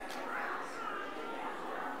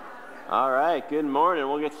All right, good morning.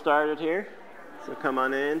 We'll get started here. So come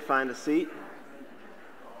on in, find a seat.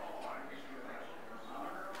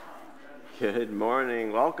 Good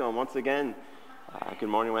morning. Welcome once again. Good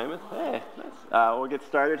morning, Weymouth. Hey, nice. We'll get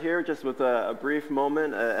started here just with a brief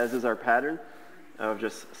moment, as is our pattern, of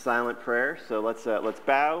just silent prayer. So let's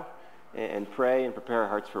bow and pray and prepare our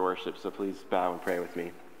hearts for worship. So please bow and pray with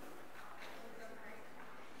me.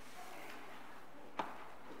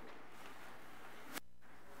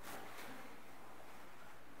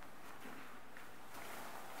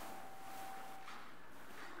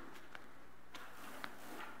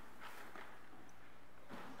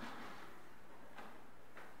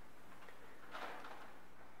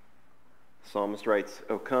 Psalmist writes,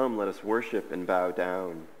 "O come, let us worship and bow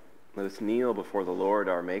down. Let us kneel before the Lord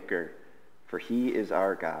our Maker, for he is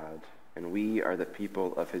our God, and we are the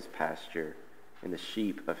people of his pasture and the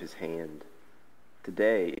sheep of his hand.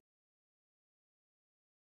 Today,"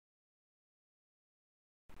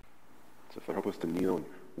 so help us to kneel and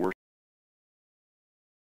worship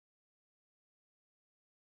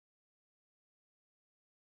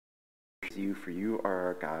you, for you are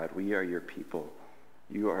our God. We are your people.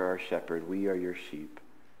 You are our shepherd. We are your sheep.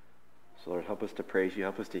 So Lord, help us to praise you.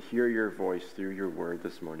 Help us to hear your voice through your word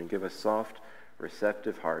this morning. Give us soft,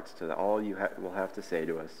 receptive hearts to all you will have to say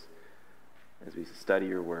to us as we study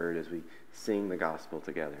your word, as we sing the gospel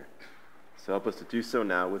together. So help us to do so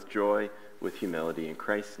now with joy, with humility. In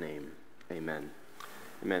Christ's name, amen.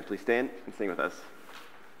 Amen. Please stand and sing with us.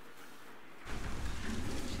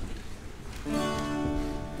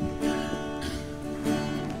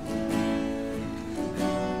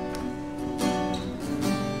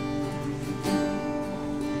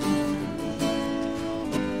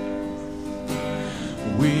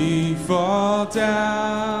 We fall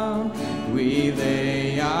down, we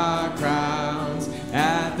lay our crowns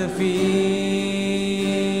at the feet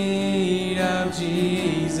of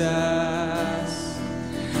Jesus.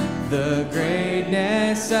 The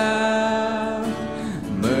greatness of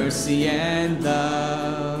mercy and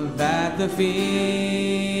love at the feet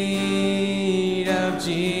of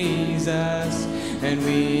Jesus. And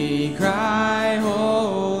we cry,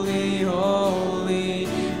 holy, holy,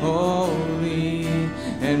 holy.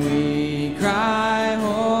 And we cry,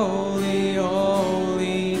 holy,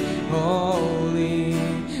 holy, holy.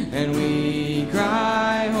 And we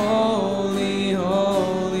cry, holy,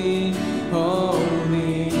 holy,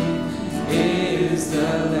 holy is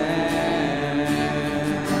the Lamb.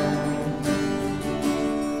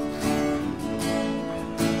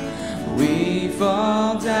 We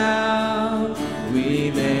fall down,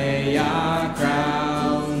 we lay our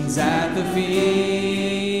crowns at the feet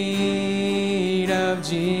of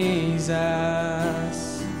Jesus.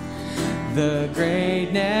 The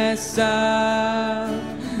greatness of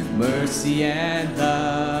mercy and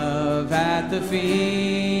love at the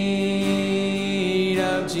feet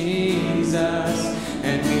of Jesus.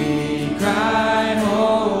 And we cry,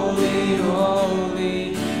 holy,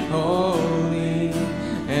 holy, holy.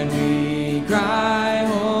 And we cry,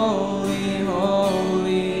 holy,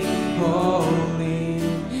 holy, holy.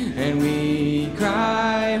 And we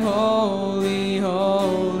cry, holy,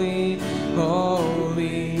 holy,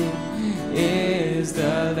 holy is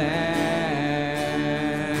the Lamb.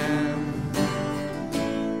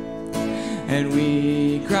 And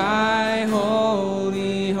we cry,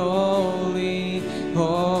 holy, holy,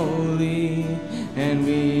 holy. And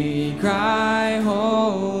we cry,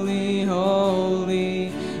 holy,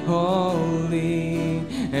 holy, holy.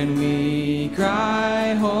 And we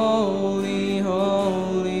cry, holy,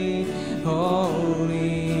 holy,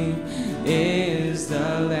 holy is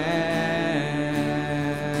the Lamb.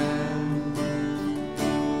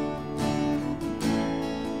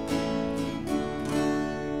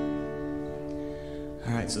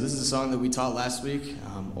 All right, so this is a song that we taught last week,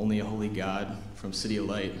 Only a Holy God from City of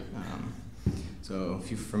Light. So if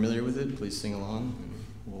you're familiar with it, please sing along, and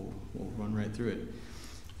we'll run right through it.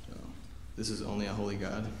 So this is Only a Holy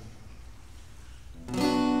God.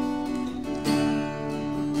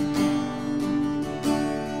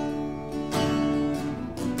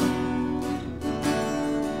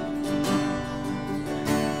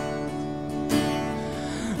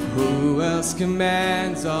 Who else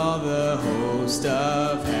commands all the host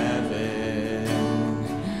of heaven?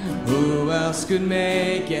 Who else could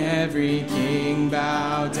make every king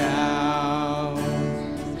bow down?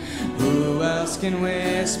 Who else can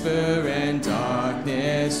whisper and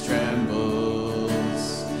darkness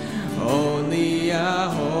trembles? Only a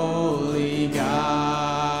holy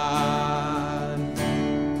God.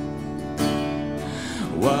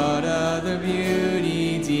 What other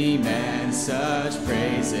beauty demands such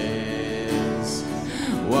praises?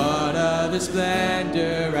 What other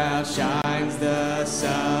splendor outshines the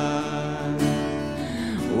sun?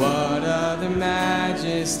 What other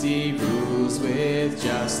majesty rules with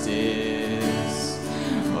justice?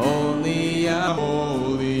 Only a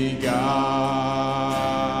holy God.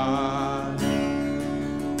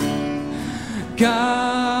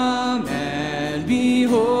 Come and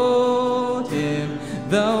behold him,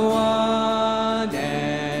 the one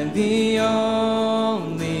and the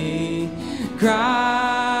only.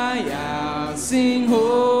 Cry out, sing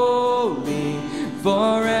holy,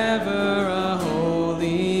 forever a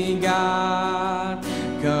holy God.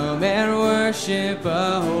 Come and worship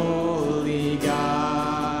a holy God.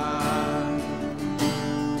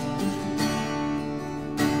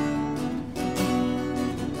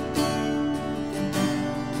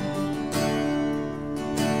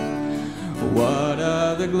 What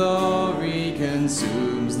other glory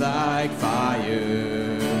consumes like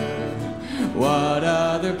fire? What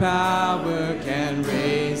other power can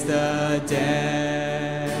raise the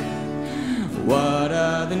dead? What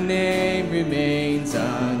other name remains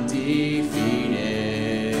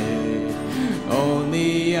undefeated?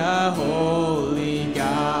 Only a holy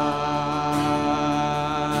God.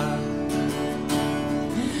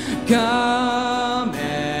 Come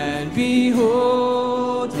and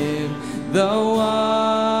behold him, the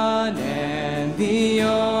one and the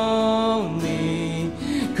only.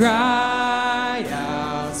 Cry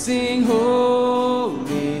out, sing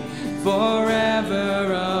holy,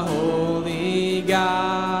 forever a holy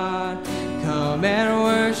God. Come and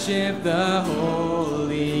worship the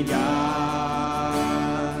holy God.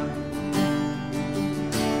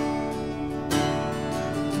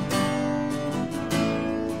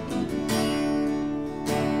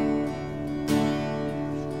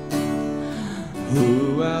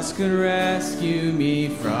 Who else could rescue me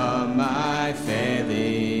from my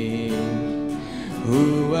failing?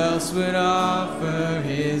 Who else would offer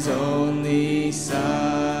his only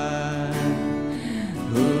Son?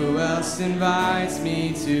 Who else invites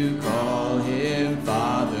me to call him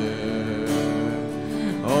Father?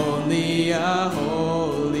 Only a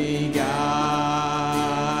holy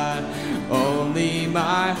God, only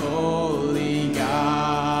my holy God.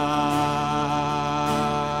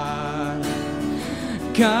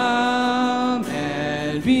 Come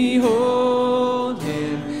and behold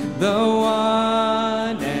him, the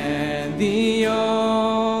one and the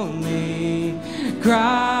only.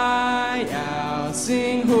 Cry out,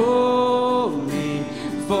 sing holy,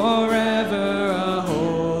 forever a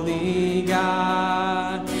holy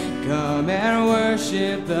God. Come and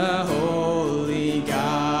worship the holy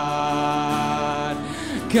God.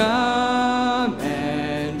 Come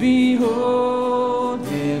and behold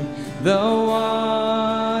him, the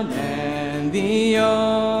one and the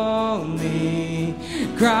only.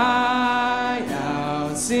 Cry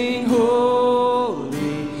out, sing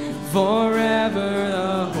holy, forever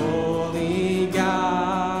the holy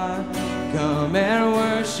God. Come and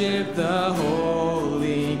worship the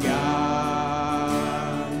holy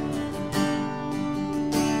God.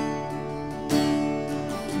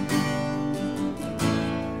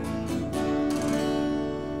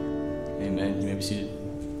 Amen. You may be seated.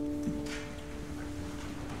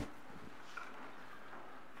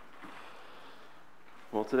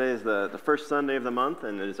 Well, today is the first Sunday of the month,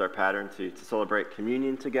 and it is our pattern to celebrate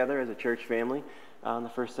communion together as a church family on the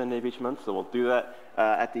first Sunday of each month. So we'll do that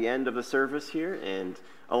at the end of the service here. And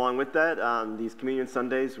along with that, on these communion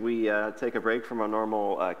Sundays, we take a break from our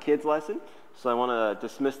normal kids lesson. So I want to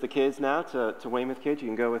dismiss the kids now to Weymouth kids. You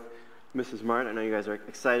can go with Mrs. Martin. I know you guys are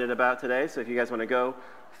excited about today. So if you guys want to go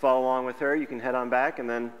follow along with her, you can head on back.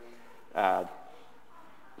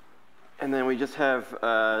 And then we just have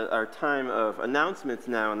our time of announcements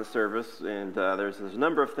now in the service, and there's a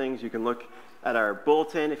number of things. You can look at our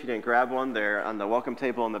bulletin. If you didn't grab one, they're on the welcome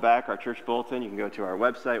table in the back, our church bulletin. You can go to our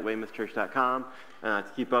website, weymouthchurch.com, to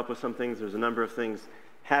keep up with some things. There's a number of things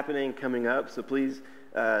happening, coming up, so please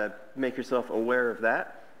make yourself aware of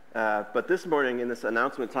that. But this morning in this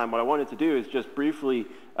announcement time, what I wanted to do is just briefly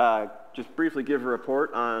give a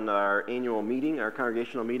report on our annual meeting, our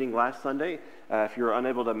congregational meeting last Sunday. If you were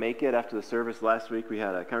unable to make it after the service last week, we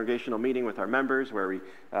had a congregational meeting with our members where we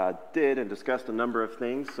did and discussed a number of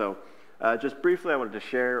things. So just briefly, I wanted to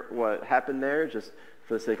share what happened there, just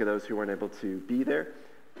for the sake of those who weren't able to be there.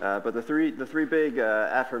 But the three big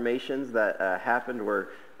affirmations that happened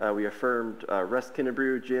were we affirmed Russ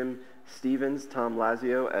Kinnebrew, Jim Stevens, Tom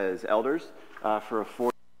Lazio as elders for a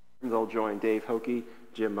 4-year term. They'll join Dave Hokie,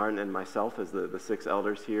 Jim Martin, and myself as the 6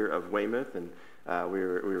 elders here of Weymouth, and we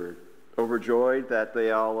were overjoyed that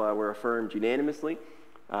they all were affirmed unanimously.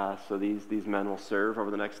 So these men will serve over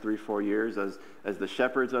the next 3-4 years as the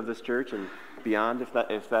shepherds of this church and beyond,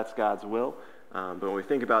 if that's God's will. But when we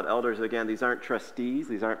think about elders, again, these aren't trustees.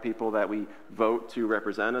 These aren't people that we vote to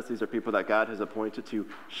represent us. These are people that God has appointed to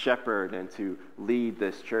shepherd and to lead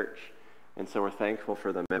this church. And so we're thankful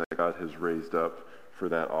for the men that God has raised up for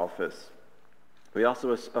that office. We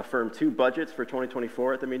also affirmed 2 budgets for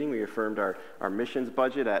 2024 at the meeting. We affirmed our missions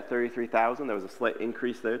budget at $33,000. There was a slight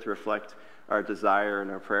increase there to reflect our desire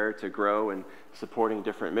and our prayer to grow and supporting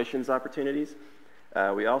different missions opportunities.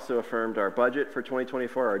 We also affirmed our budget for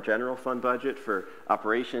 2024, our general fund budget for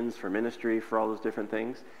operations, for ministry, for all those different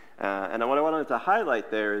things. And what I wanted to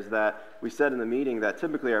highlight there is that we said in the meeting that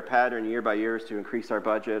typically our pattern year by year is to increase our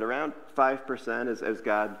budget around 5% as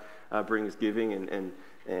God brings giving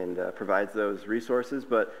and provides those resources.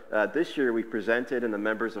 But this year we presented and the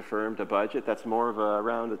members affirmed a budget that's more of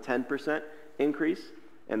around a 10% increase.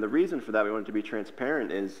 And the reason for that, we wanted to be transparent,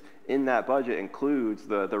 is in that budget includes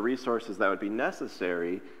the resources that would be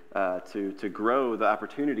necessary to grow the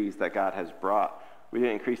opportunities that God has brought. We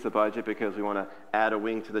didn't increase the budget because we want to add a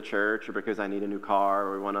wing to the church or because I need a new car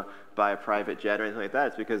or we want to buy a private jet or anything like that.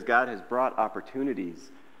 It's because God has brought opportunities,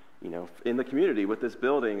 in the community with this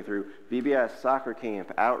building through VBS, soccer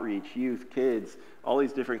camp, outreach, youth, kids, all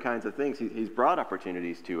these different kinds of things. He's brought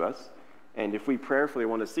opportunities to us. And if we prayerfully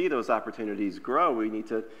want to see those opportunities grow, we need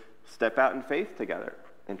to step out in faith together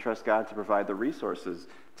and trust God to provide the resources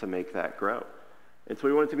to make that grow. And so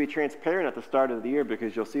we wanted to be transparent at the start of the year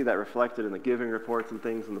because you'll see that reflected in the giving reports and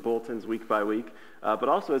things in the bulletins week by week, but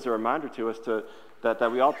also as a reminder to us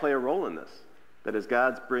that we all play a role in this. That as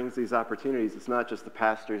God brings these opportunities, it's not just the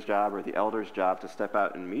pastor's job or the elder's job to step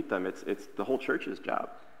out and meet them, it's the whole church's job.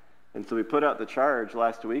 And so we put out the charge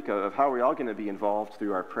last week of how we're all going to be involved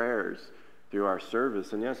through our prayers, through our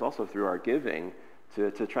service, and yes, also through our giving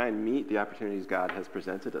to try and meet the opportunities God has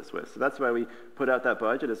presented us with. So that's why we put out that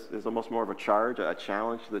budget as almost more of a charge, a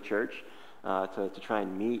challenge to the church to try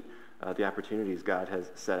and meet the opportunities God has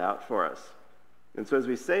set out for us. And so as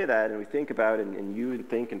we say that and we think about it and you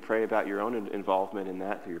think and pray about your own involvement in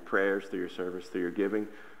that through your prayers, through your service, through your giving,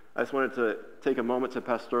 I just wanted to take a moment to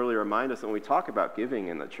pastorally remind us that when we talk about giving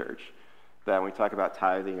in the church, that when we talk about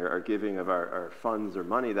tithing or giving of our funds or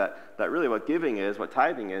money, that really what giving is, what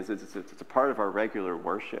tithing is it's a part of our regular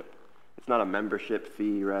worship. It's not a membership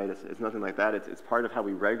fee, right? It's nothing like that. It's part of how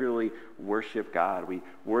we regularly worship God. We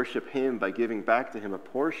worship Him by giving back to Him a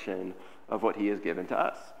portion of what He has given to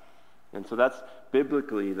us. And so that's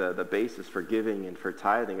biblically the basis for giving and for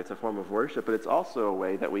tithing. It's a form of worship, but it's also a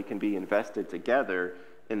way that we can be invested together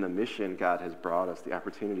in the mission God has brought us, the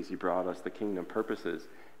opportunities He brought us, the kingdom purposes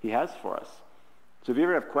He has for us. So if you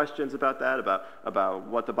ever have questions about that, about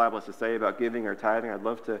what the Bible has to say about giving or tithing, I'd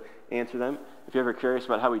love to answer them. If you're ever curious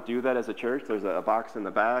about how we do that as a church, there's a box in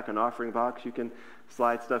the back, an offering box you can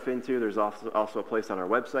slide stuff into. There's also a place on our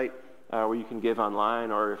website where you can give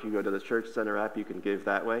online, or if you go to the Church Center app, you can give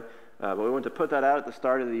that way. But we want to put that out at the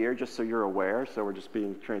start of the year just so you're aware, so we're just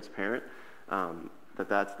being transparent,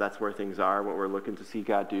 that's where things are, what we're looking to see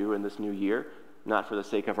God do in this new year, not for the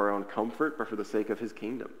sake of our own comfort, but for the sake of His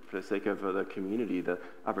kingdom, for the sake of the community, the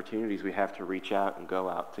opportunities we have to reach out and go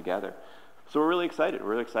out together. So we're really excited. We're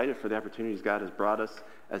really excited for the opportunities God has brought us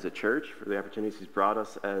as a church, for the opportunities He's brought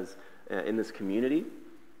us as in this community.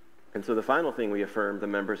 And so the final thing the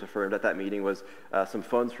members affirmed at that meeting was some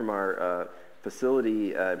funds from our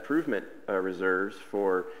facility improvement reserves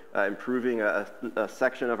for improving a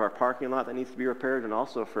section of our parking lot that needs to be repaired, and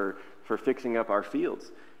also for fixing up our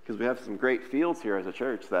fields. Because we have some great fields here as a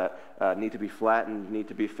church that need to be flattened, need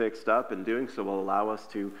to be fixed up, and doing so will allow us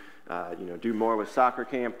to do more with soccer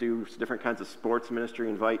camp, do different kinds of sports ministry,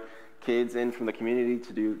 invite kids in from the community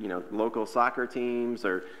to do local soccer teams,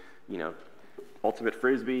 or ultimate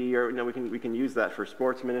frisbee, or we can use that for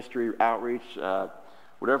sports ministry, outreach,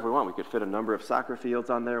 whatever we want. We could fit a number of soccer fields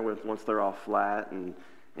on there once they're all flat and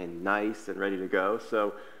nice and ready to go.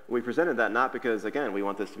 So we presented that not because, again, we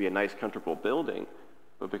want this to be a nice, comfortable building,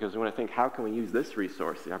 but because we want to think, how can we use this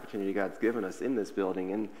resource, the opportunity God's given us in this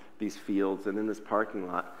building, in these fields, and in this parking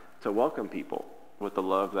lot, to welcome people with the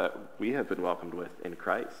love that we have been welcomed with in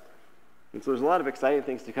Christ. And so there's a lot of exciting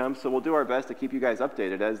things to come, so we'll do our best to keep you guys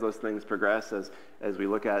updated as those things progress, as we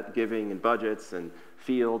look at giving and budgets and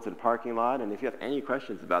fields and parking lot. And if you have any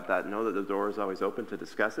questions about that, know that the door is always open to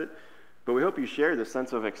discuss it. But we hope you share this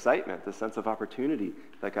sense of excitement, this sense of opportunity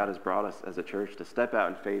that God has brought us as a church to step out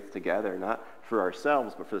in faith together, not for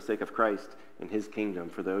ourselves, but for the sake of Christ and His kingdom,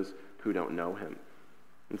 for those who don't know Him.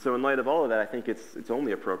 And so in light of all of that, I think it's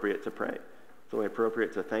only appropriate to pray. It's only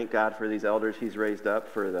appropriate to thank God for these elders He's raised up,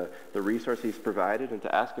 for the resource He's provided, and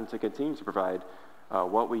to ask Him to continue to provide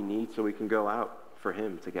what we need so we can go out for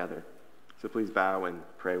him together. So please bow and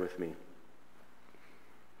pray with me.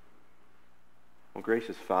 Well,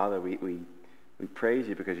 gracious Father, we praise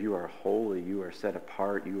you because you are holy, you are set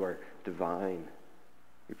apart, you are divine.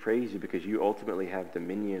 We praise you because you ultimately have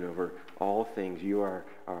dominion over all things. You are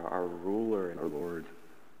our ruler and our Lord.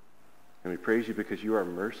 And we praise you because you are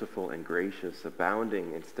merciful and gracious,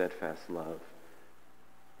 abounding in steadfast love.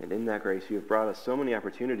 And in that grace, you have brought us so many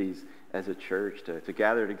opportunities as a church to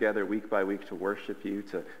gather together week by week to worship you,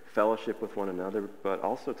 to fellowship with one another, but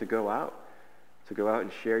also to go out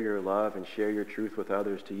and share your love and share your truth with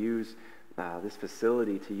others, to use this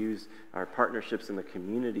facility, to use our partnerships in the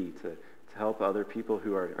community to help other people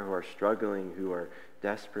who are struggling, who are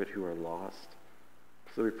desperate, who are lost.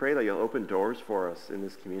 So we pray that you'll open doors for us in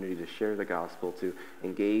this community to share the gospel, to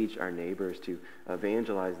engage our neighbors, to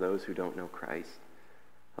evangelize those who don't know Christ.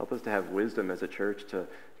 Help us to have wisdom as a church to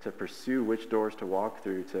pursue which doors to walk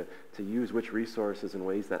through, to use which resources in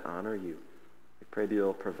ways that honor you. We pray that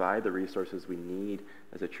you'll provide the resources we need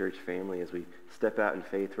as a church family as we step out in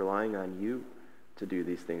faith, relying on you to do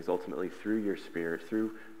these things, ultimately through your Spirit,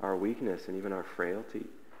 through our weakness and even our frailty.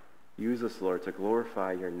 Use us, Lord, to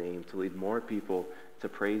glorify your name, to lead more people to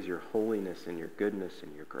praise your holiness and your goodness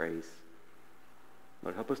and your grace.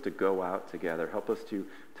 Lord, help us to go out together. Help us to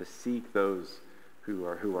seek those who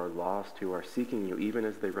are lost, who are seeking you even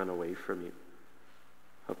as they run away from you.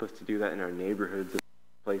 Help us to do that in our neighborhoods,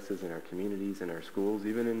 places, in our communities, in our schools,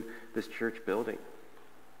 even in this church building.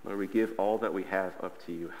 Lord, we give all that we have up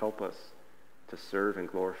to you. Help us to serve and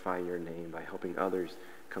glorify your name by helping others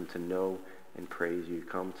come to know and praise you,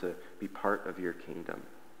 come to be part of your kingdom.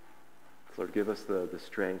 Lord, give us the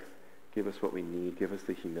strength, give us what we need, give us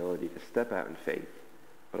the humility to step out in faith,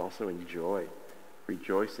 but also in joy,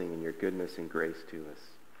 rejoicing in your goodness and grace to us.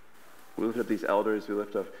 We lift up these elders, we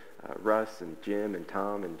lift up Russ and Jim and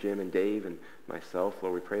Tom and Jim and Dave and myself.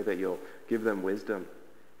 Lord, we pray that you'll give them wisdom.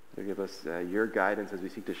 You'll give us your guidance as we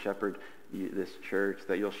seek to shepherd this church,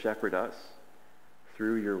 that you'll shepherd us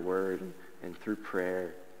through your word and through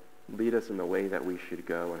prayer. Lead us in the way that we should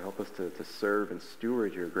go and help us to serve and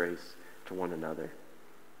steward your grace to one another.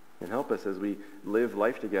 And help us as we live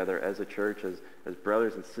life together as a church, as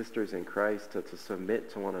brothers and sisters in Christ, to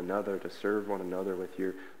submit to one another, to serve one another with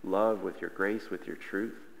your love, with your grace, with your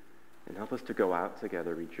truth. And help us to go out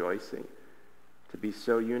together rejoicing, to be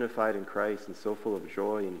so unified in Christ and so full of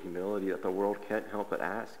joy and humility that the world can't help but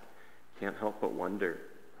ask, can't help but wonder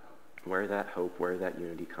where that hope, where that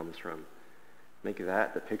unity comes from. Make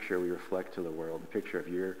that the picture we reflect to the world, the picture of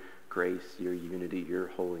your grace, your unity, your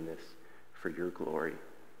holiness for your glory.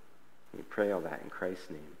 We pray all that in Christ's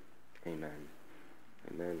name. Amen.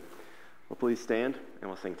 Amen. Well, please stand and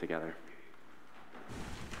we'll sing together.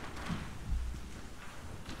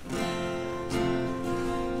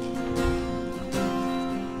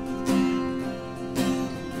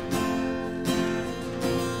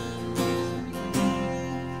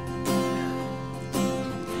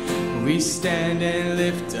 We stand and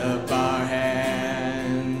lift up our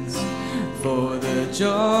hands, for the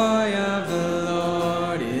joy of the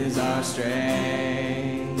Lord is our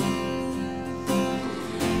strength.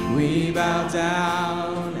 We bow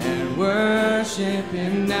down and worship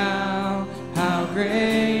him now. How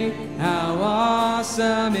great, how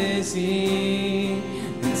awesome is he,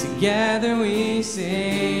 and together we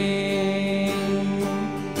sing.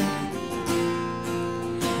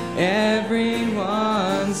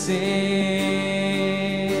 Everyone sing.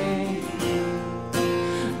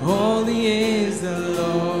 Holy is the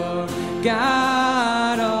Lord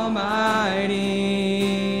God Almighty.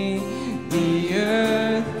 The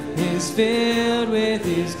earth is filled with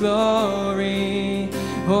his glory.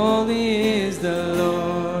 Holy is the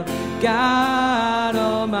Lord God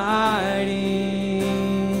Almighty.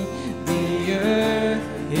 The earth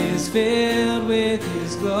is filled with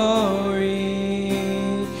his glory.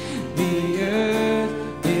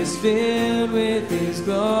 Filled with his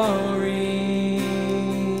glory.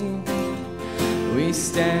 We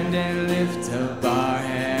stand and lift up our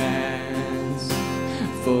hands,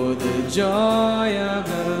 for the joy of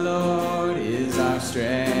the Lord is our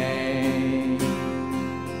strength.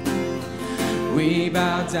 We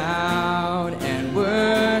bow down and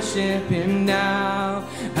worship him now.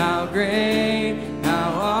 How great,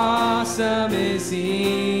 how awesome is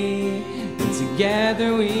he, and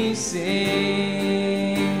together we sing.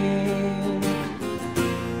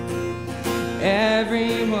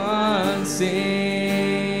 Everyone sing.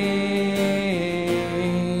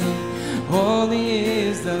 Holy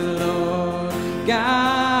is the Lord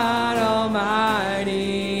God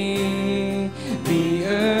Almighty. The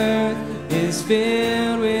earth is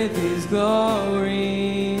filled with his glory.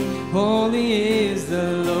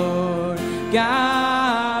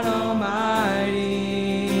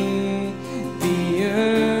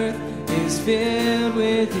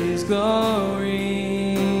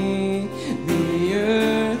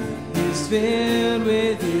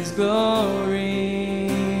 glory.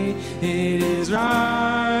 It is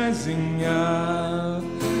rising up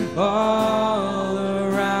all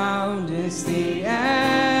around. It's the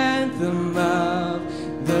anthem of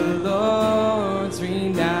the Lord's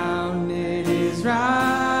renown. It is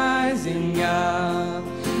rising up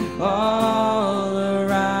all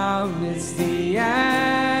around. It's the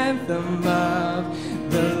anthem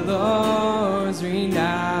of the Lord's renown.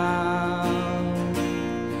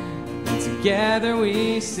 And together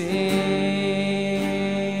we sing.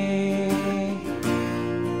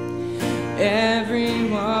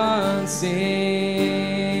 Everyone sing.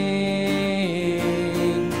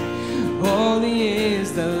 Holy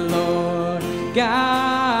is the Lord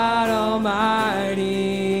God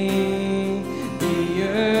Almighty. The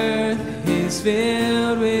earth is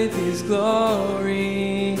filled with His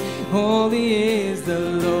glory. Holy is the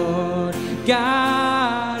Lord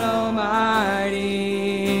God Almighty.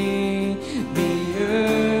 The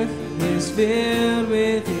earth is filled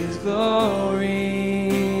with His glory.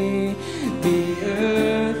 The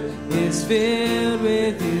earth is filled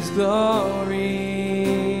with His glory.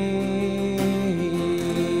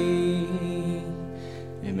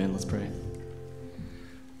 Amen. Let's pray.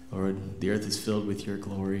 Lord, the earth is filled with your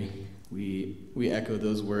glory. We echo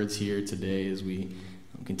those words here today as we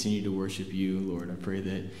continue to worship you, Lord. I pray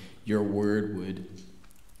that your word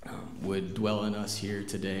would dwell in us here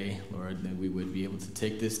today, Lord, that we would be able to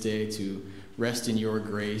take this day to rest in your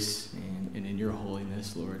grace and in your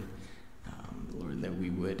holiness, Lord. Lord, that we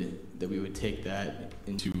would take that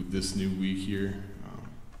into this new week here.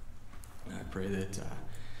 And I pray that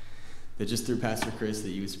just through Pastor Chris, that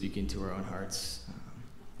you would speak into our own hearts,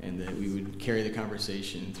 and that we would carry the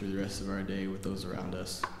conversation through the rest of our day with those around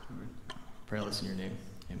us. Lord, pray all this in your name.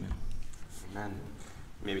 Amen. Amen.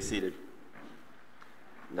 You may be seated.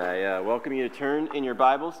 And I welcome you to turn in your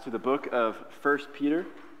Bibles to the book of 1 Peter.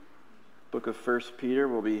 Book of 1 Peter.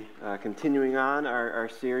 We'll be continuing on our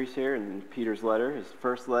series here in Peter's letter, his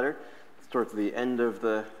first letter. It's towards the end of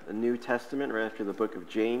the New Testament, right after the book of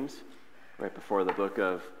James, right before the book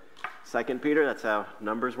of 2 Peter. That's how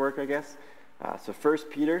numbers work, I guess. So 1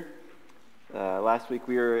 Peter. Last week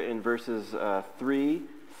we were in verses 3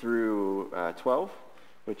 through 12,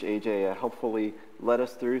 which AJ helpfully led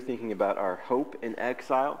us through, thinking about our hope in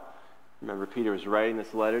exile. Remember, Peter was writing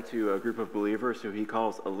this letter to a group of believers who he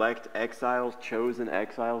calls elect exiles, chosen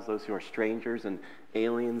exiles, those who are strangers and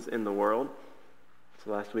aliens in the world.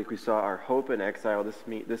 So last week we saw our hope in exile.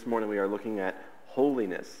 This morning we are looking at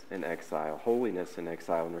holiness in exile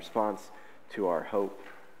in response to our hope.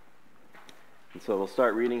 And so we'll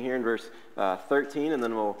start reading here in verse 13, and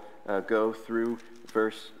then we'll go through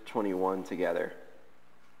verse 21 together.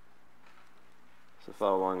 So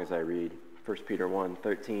follow along as I read. 1 Peter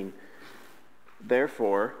 1:13.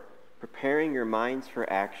 Therefore, preparing your minds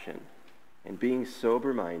for action and being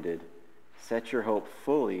sober-minded, set your hope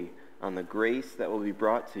fully on the grace that will be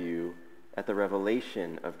brought to you at the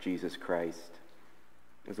revelation of Jesus Christ.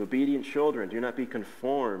 As obedient children, do not be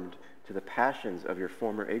conformed to the passions of your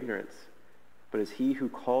former ignorance, but as he who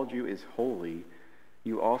called you is holy,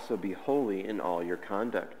 you also be holy in all your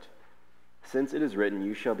conduct. Since it is written,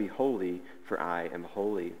 you shall be holy, for I am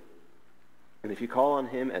holy. And if you call on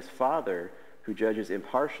him as Father, who judges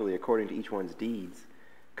impartially according to each one's deeds,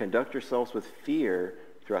 conduct yourselves with fear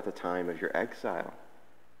throughout the time of your exile,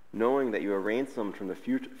 knowing that you are ransomed from the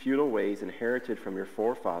futile ways inherited from your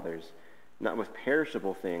forefathers, not with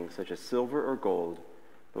perishable things such as silver or gold,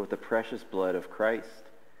 but with the precious blood of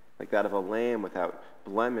Christ, like that of a lamb without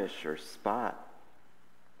blemish or spot.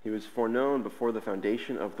 He was foreknown before the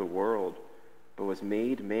foundation of the world, but was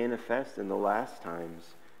made manifest in the last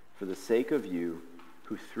times for the sake of you,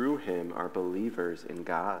 who through him are believers in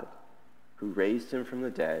God, who raised him from the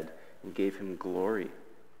dead and gave him glory,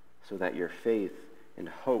 so that your faith and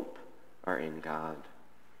hope are in God.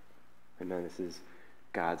 Amen. This is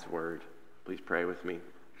God's word. Please pray with me.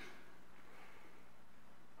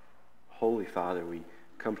 Holy Father, we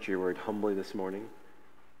come to your word humbly this morning,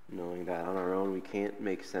 knowing that on our own we can't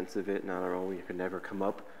make sense of it, and on our own we can never come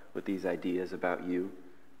up with these ideas about you.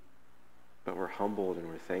 But we're humbled and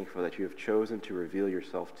we're thankful that you have chosen to reveal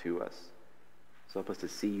yourself to us. So help us to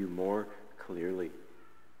see you more clearly,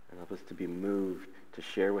 and help us to be moved to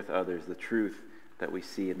share with others the truth that we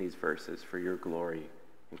see in these verses for your glory.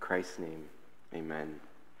 In Christ's name, amen.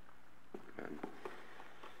 Amen.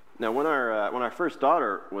 Now, when our first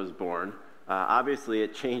daughter was born, obviously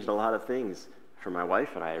it changed a lot of things for my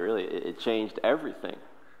wife and I. Really, it changed everything.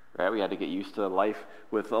 Right? We had to get used to life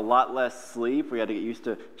with a lot less sleep. We had to get used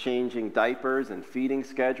to changing diapers and feeding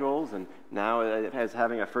schedules. And now, as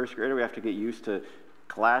having a first grader, we have to get used to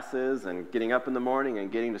classes and getting up in the morning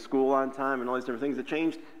and getting to school on time and all these different things. It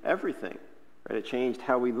changed everything. Right? It changed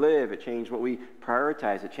how we live. It changed what we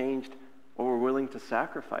prioritize. It changed what we're willing to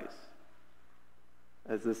sacrifice.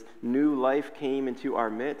 As this new life came into our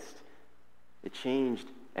midst, it changed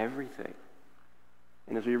everything.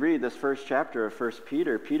 And as we read this first chapter of 1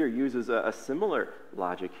 Peter, Peter uses a similar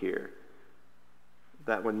logic here.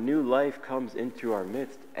 That when new life comes into our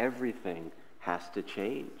midst, everything has to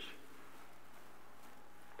change.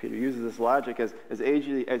 Peter uses this logic as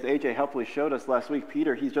AJ helpfully showed us last week.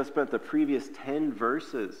 Peter, he's just spent the previous 10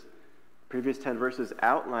 verses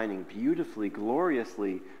outlining beautifully,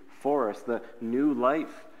 gloriously for us the new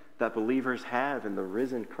life that believers have in the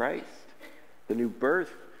risen Christ, the new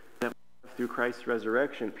birth that we have through Christ's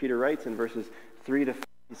resurrection. Peter writes in verses 3 to 5,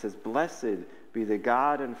 he says, "Blessed be the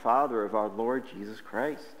God and Father of our Lord Jesus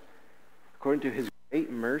Christ. According to his great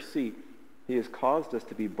mercy, he has caused us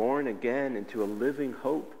to be born again into a living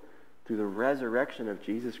hope through the resurrection of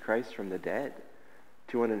Jesus Christ from the dead,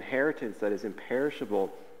 to an inheritance that is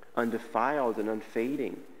imperishable, undefiled, and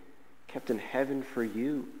unfading, kept in heaven for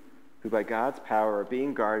you, who by God's power are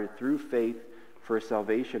being guarded through faith for a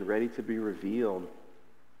salvation ready to be revealed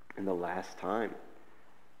in the last time."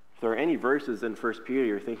 If there are any verses in 1 Peter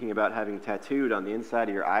you're thinking about having tattooed on the inside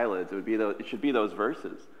of your eyelids, it should be those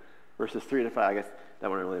verses. Verses 3 to 5, I guess that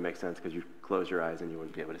wouldn't really make sense because you close your eyes and you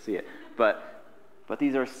wouldn't be able to see it. But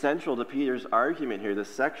these are central to Peter's argument here, this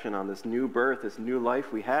section on this new birth, this new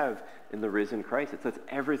life we have in the risen Christ. It sets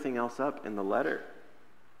everything else up in the letter.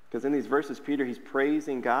 Because in these verses, Peter, he's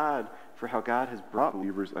praising God for how God has brought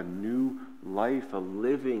believers a new life, a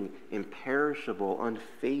living, imperishable,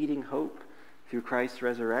 unfading hope through Christ's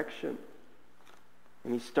resurrection.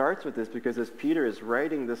 And he starts with this because as Peter is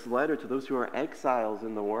writing this letter to those who are exiles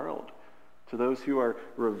in the world, to those who are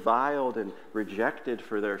reviled and rejected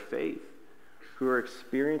for their faith, who are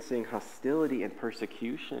experiencing hostility and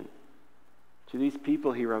persecution, to these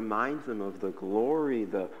people he reminds them of the glory,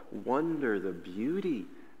 the wonder, the beauty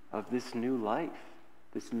of this new life,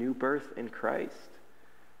 this new birth in Christ,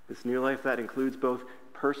 this new life that includes both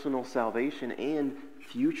personal salvation and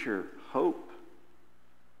future hope.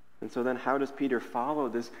 And so then how does Peter follow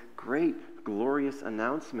this great, glorious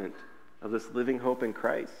announcement of this living hope in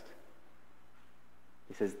Christ?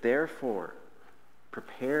 He says, "Therefore,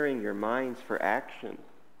 preparing your minds for action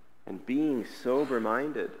and being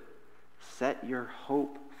sober-minded, set your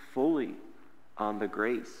hope fully on the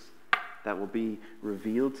grace that will be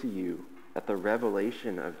revealed to you at the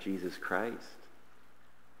revelation of Jesus Christ."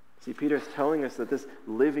 See, Peter's telling us that this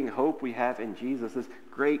living hope we have in Jesus, this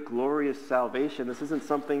great, glorious salvation, this isn't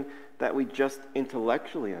something that we just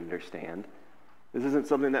intellectually understand. This isn't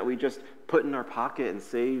something that we just put in our pocket and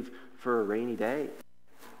save for a rainy day.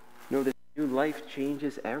 No, this new life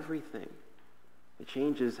changes everything. It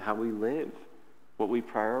changes how we live, what we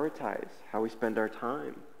prioritize, how we spend our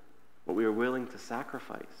time, what we are willing to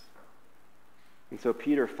sacrifice. And so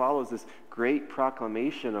Peter follows this great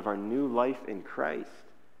proclamation of our new life in Christ.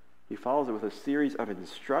 He follows it with a series of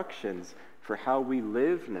instructions for how we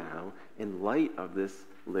live now in light of this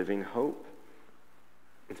living hope.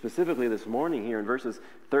 And specifically this morning here in verses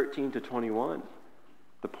 13 to 21,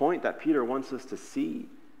 the point that Peter wants us to see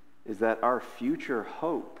is that our future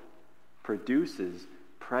hope produces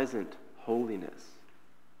present holiness.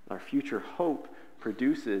 Our future hope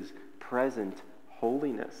produces present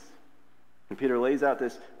holiness. And Peter lays out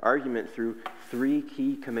this argument through 3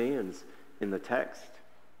 key commands in the text.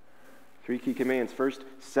 3 key commands. First,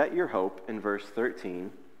 set your hope in verse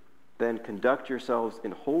 13. Then conduct yourselves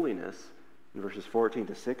in holiness in verses 14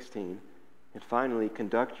 to 16. And finally,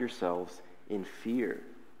 conduct yourselves in fear,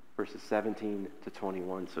 verses 17 to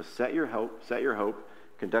 21. So set your hope,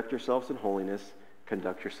 conduct yourselves in holiness,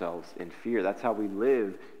 conduct yourselves in fear. That's how we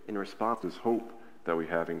live in response to this hope that we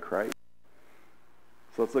have in Christ.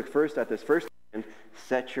 So let's look first at this first command,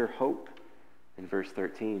 set your hope in verse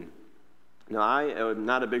 13. Now, I am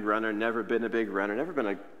not a big runner, never been a big runner, never been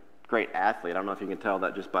a great athlete. I don't know if you can tell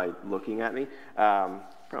that just by looking at me.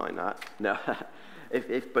 Probably not. No.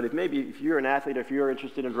 But if you're an athlete, or if you're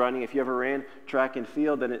interested in running, if you ever ran track and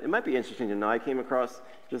field, then it might be interesting to know. I came across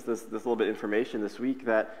just this little bit of information this week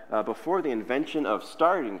that before the invention of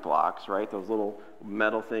starting blocks, right, those little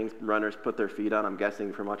metal things runners put their feet on, I'm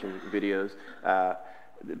guessing from watching videos,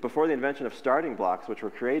 before the invention of starting blocks, which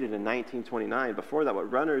were created in 1929, before that,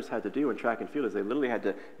 what runners had to do in track and field is they literally had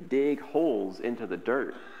to dig holes into the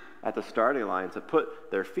dirt at the starting line to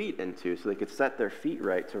put their feet into so they could set their feet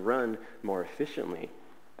right to run more efficiently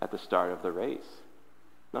at the start of the race.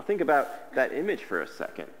 Now think about that image for a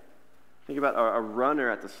second. Think about a runner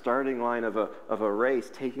at the starting line of a race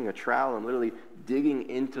taking a trowel and literally digging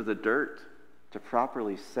into the dirt to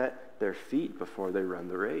properly set their feet before they run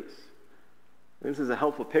the race. This is a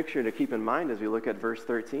helpful picture to keep in mind as we look at verse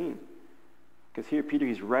 13. Because here Peter,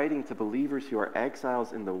 he's writing to believers who are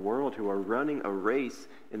exiles in the world, who are running a race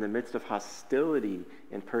in the midst of hostility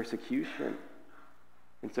and persecution.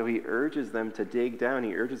 And so he urges them to dig down.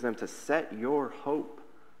 He urges them to set your hope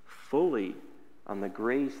fully on the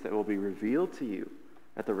grace that will be revealed to you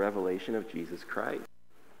at the revelation of Jesus Christ.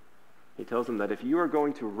 He tells them that if you are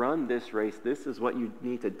going to run this race, this is what you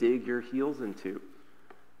need to dig your heels into.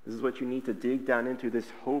 This is what you need to dig down into, this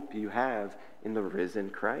hope you have in the risen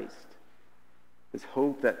Christ. This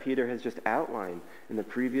hope that Peter has just outlined in the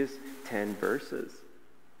previous 10 verses.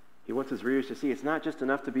 He wants his readers to see it's not just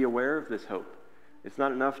enough to be aware of this hope. It's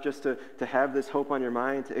not enough just to have this hope on your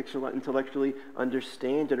mind, to intellectually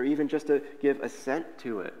understand it, or even just to give assent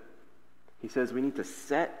to it. He says we need to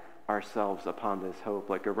set ourselves upon this hope,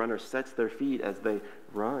 like a runner sets their feet as they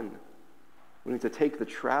run. We need to take the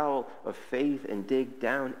trowel of faith and dig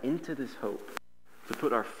down into this hope, to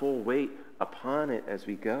put our full weight upon it as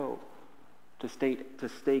we go. To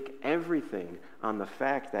stake everything on the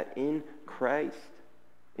fact that in Christ,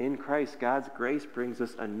 God's grace brings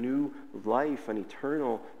us a new life, an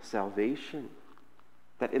eternal salvation.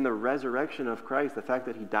 That in the resurrection of Christ, the fact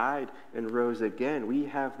that he died and rose again, we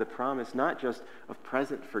have the promise not just of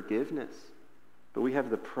present forgiveness, but we have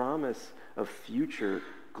the promise of future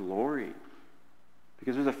glory.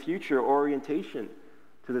 Because there's a future orientation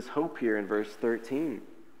to this hope here in verse 13.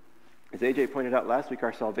 As AJ pointed out last week,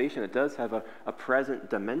 our salvation, it does have a present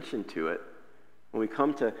dimension to it. When we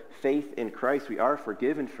come to faith in Christ, we are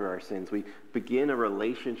forgiven for our sins. We begin a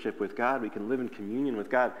relationship with God. We can live in communion with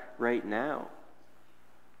God right now.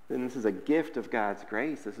 And this is a gift of God's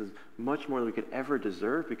grace. This is much more than we could ever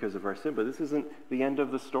deserve because of our sin. But this isn't the end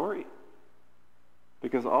of the story.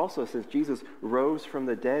 Because also, since Jesus rose from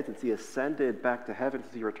the dead, since he ascended back to heaven,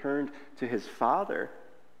 since he returned to his Father,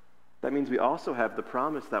 that means we also have the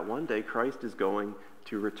promise that one day Christ is going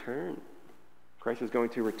to return. Christ is going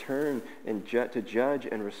to return and to judge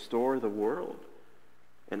and restore the world.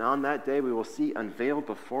 And on that day we will see unveiled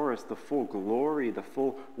before us the full glory, the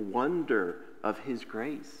full wonder of his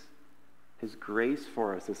grace. His grace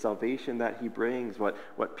for us, the salvation that he brings,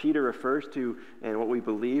 what Peter refers to and what we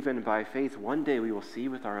believe in by faith, one day we will see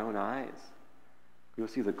with our own eyes. We will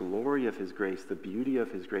see the glory of his grace, the beauty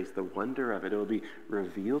of his grace, the wonder of it. It will be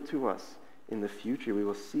revealed to us in the future. We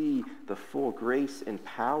will see the full grace and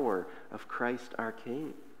power of Christ our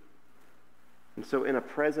King. And so in a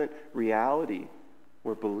present reality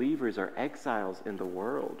where believers are exiles in the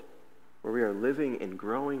world, where we are living in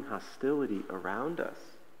growing hostility around us,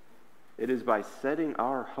 it is by setting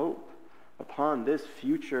our hope upon this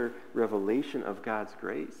future revelation of God's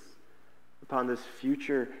grace, upon this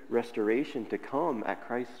future restoration to come at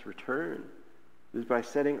Christ's return. It is by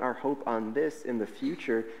setting our hope on this in the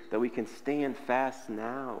future that we can stand fast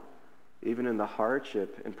now, even in the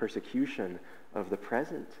hardship and persecution of the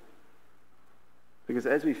present. Because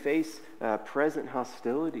as we face present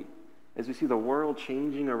hostility, as we see the world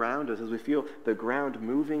changing around us, as we feel the ground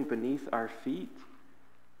moving beneath our feet,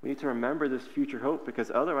 we need to remember this future hope,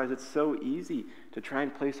 because otherwise it's so easy to try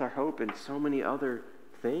and place our hope in so many other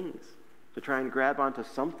things, to try and grab onto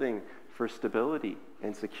something for stability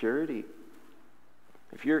and security.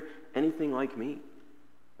 If you're anything like me,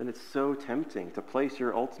 then it's so tempting to place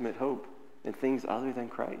your ultimate hope in things other than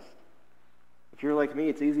Christ. If you're like me,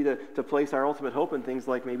 it's easy to place our ultimate hope in things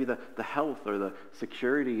like maybe the health or the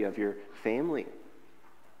security of your family,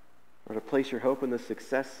 or to place your hope in the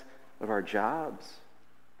success of our jobs,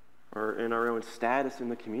 or in our own status in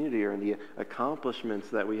the community, or in the accomplishments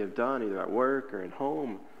that we have done either at work or at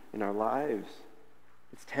home in our lives.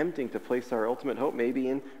 It's tempting to place our ultimate hope maybe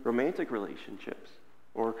in romantic relationships,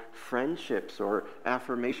 or friendships, or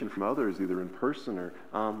affirmation from others, either in person or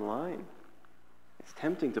online. It's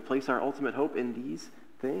tempting to place our ultimate hope in these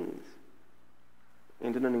things.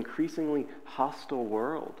 And in an increasingly hostile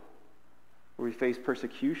world, where we face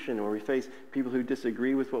persecution, where we face people who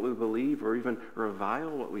disagree with what we believe, or even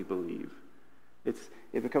revile what we believe,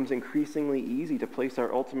 it becomes increasingly easy to place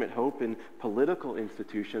our ultimate hope in political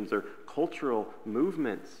institutions or cultural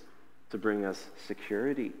movements to bring us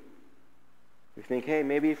security. We think, hey,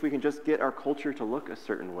 maybe if we can just get our culture to look a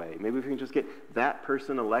certain way, maybe if we can just get that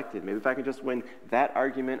person elected, maybe if I can just win that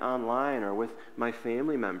argument online or with my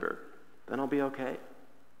family member, then I'll be okay.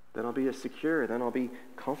 Then I'll be secure. Then I'll be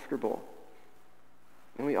comfortable.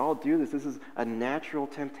 And we all do this. This is a natural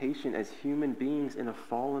temptation as human beings in a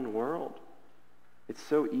fallen world. It's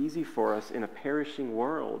so easy for us in a perishing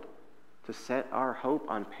world to set our hope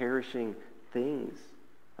on perishing things,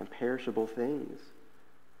 on perishable things.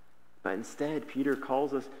 But instead, Peter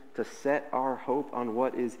calls us to set our hope on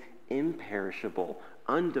what is imperishable,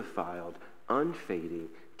 undefiled, unfading,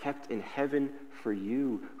 kept in heaven for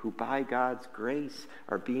you, who by God's grace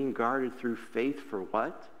are being guarded through faith for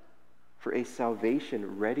what? For a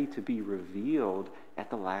salvation ready to be revealed at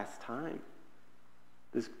the last time.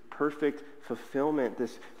 This perfect fulfillment,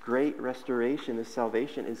 this great restoration, this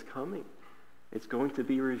salvation is coming. It's going to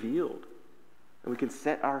be revealed. And we can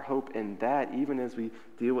set our hope in that even as we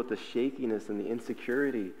deal with the shakiness and the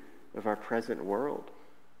insecurity of our present world.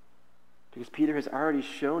 Because Peter has already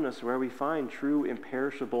shown us where we find true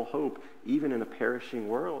imperishable hope, even in a perishing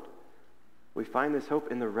world. We find this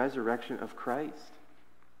hope in the resurrection of Christ,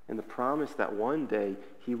 in the promise that one day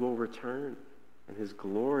he will return, and his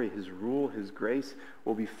glory, his rule, his grace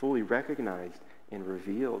will be fully recognized and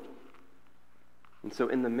revealed. And so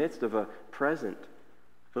in the midst of a present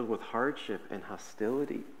filled with hardship and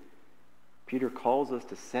hostility, Peter calls us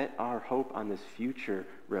to set our hope on this future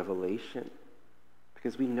revelation,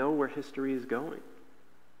 because we know where history is going.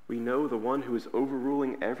 We know the one who is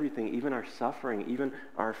overruling everything, even our suffering, even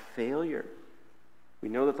our failure. We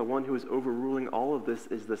know that the one who is overruling all of this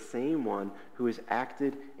is the same one who has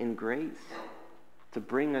acted in grace to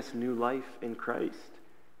bring us new life in Christ.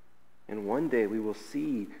 And one day we will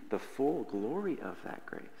see the full glory of that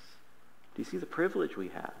grace. Do you see the privilege we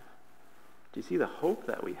have? Do you see the hope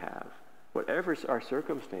that we have? Whatever our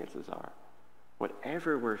circumstances are,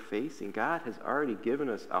 whatever we're facing, God has already given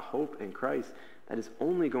us a hope in Christ that is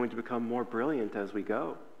only going to become more brilliant as we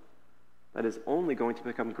go. That is only going to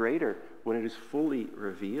become greater when it is fully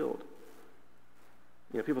revealed.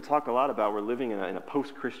 You know, people talk a lot about we're living in a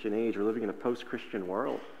post-Christian age, we're living in a post-Christian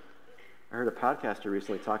world. I heard a podcaster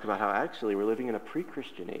recently talk about how actually we're living in a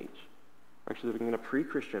pre-Christian age. We're actually living in a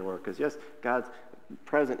pre-Christian world, because yes, God's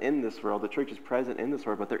present in this world, the church is present in this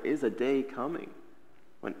world, but there is a day coming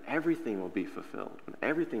when everything will be fulfilled, when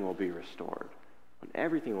everything will be restored, when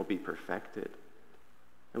everything will be perfected.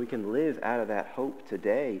 And we can live out of that hope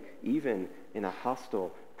today, even in a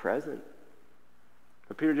hostile present.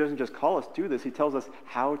 But Peter doesn't just call us to this, he tells us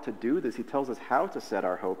how to do this. He tells us how to set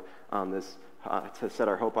our hope on this,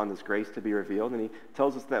 grace to be revealed. And he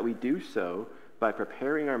tells us that we do so by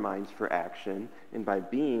preparing our minds for action and by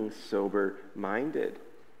being sober-minded.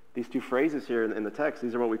 These two phrases here in the text,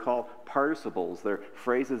 these are what we call participles. They're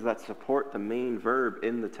phrases that support the main verb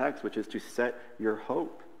in the text, which is to set your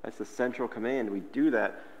hope. That's the central command. We do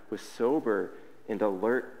that with sober and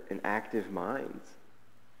alert and active minds.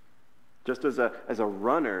 Just as a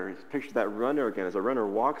runner, picture that runner again, as a runner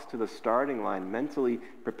walks to the starting line, mentally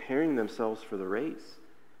preparing themselves for the race,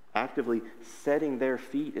 actively setting their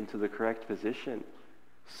feet into the correct position,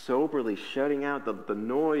 soberly shutting out the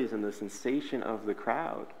noise and the sensation of the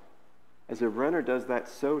crowd. As a runner does that,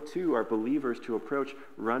 so too are believers to approach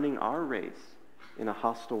running our race in a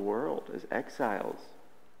hostile world as exiles.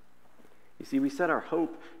 You see, we set our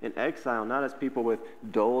hope in exile not as people with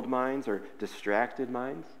dulled minds or distracted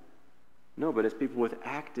minds. No, but as people with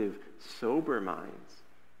active, sober minds.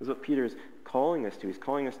 This is what Peter is calling us to. He's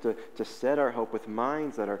calling us to set our hope with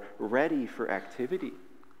minds that are ready for activity,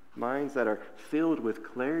 minds that are filled with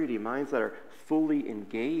clarity, minds that are fully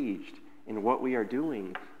engaged in what we are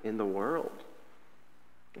doing in the world.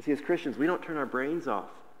 You see, as Christians, we don't turn our brains off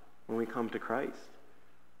when we come to Christ.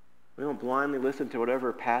 We don't blindly listen to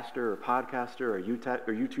whatever pastor or podcaster or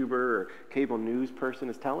YouTuber or cable news person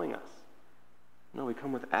is telling us. No, we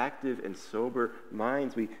come with active and sober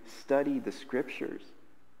minds. We study the scriptures.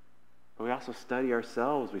 But we also study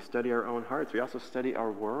ourselves. We study our own hearts. We also study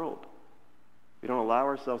our world. We don't allow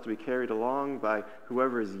ourselves to be carried along by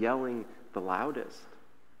whoever is yelling the loudest,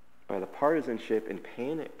 by the partisanship and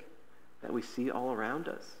panic that we see all around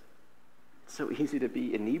us. It's so easy to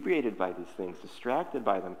be inebriated by these things, distracted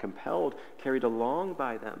by them, compelled, carried along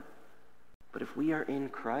by them. But if we are in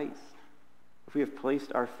Christ, if we have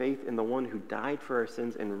placed our faith in the one who died for our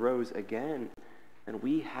sins and rose again, then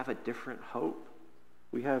we have a different hope.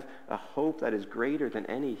 We have a hope that is greater than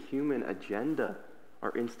any human agenda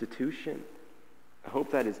or institution. A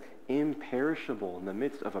hope that is imperishable in the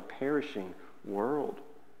midst of a perishing world.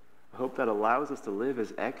 A hope that allows us to live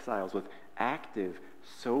as exiles with active,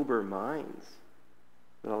 sober minds.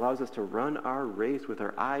 That allows us to run our race with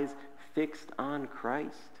our eyes fixed on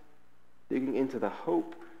Christ, digging into the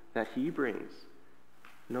hope that he brings,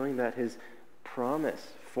 knowing that his promise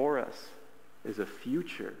for us is a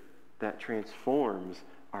future that transforms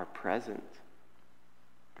our present.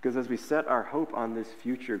 Because as we set our hope on this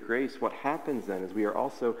future grace, what happens then is we are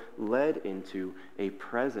also led into a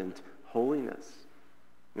present holiness.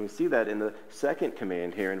 And we see that in the second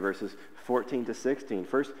command here in verses 14 to 16.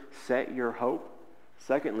 First, set your hope.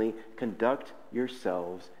 Secondly, conduct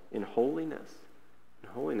yourselves in holiness. In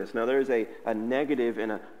holiness. Now, there's a negative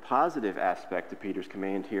and a positive aspect to Peter's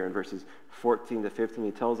command here in verses 14 to 15.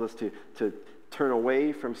 He tells us to turn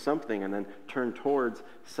away from something and then turn towards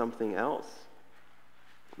something else.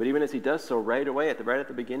 But even as he does so right away, right at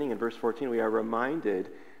the beginning in verse 14, we are reminded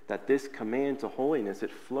that this command to holiness,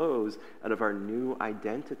 it flows out of our new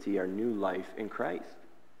identity, our new life in Christ.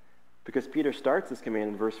 Because Peter starts this command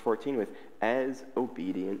in verse 14 with, as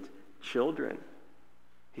obedient children.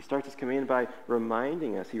 He starts this command by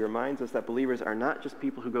reminding us. He reminds us that believers are not just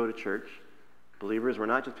people who go to church. Believers, we're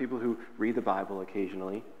not just people who read the Bible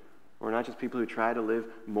occasionally. We're not just people who try to live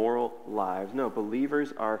moral lives. No,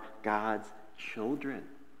 believers are God's children.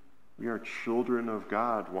 We are children of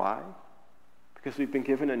God. Why? Because we've been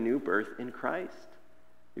given a new birth in Christ.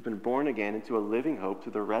 We've been born again into a living hope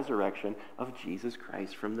through the resurrection of Jesus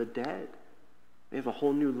Christ from the dead. We have a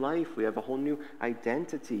whole new life. We have a whole new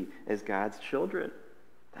identity as God's children.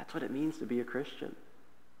 That's what it means to be a Christian,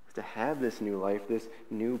 is to have this new life, this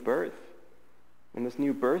new birth. And this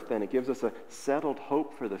new birth, then, it gives us a settled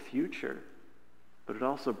hope for the future, but it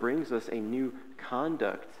also brings us a new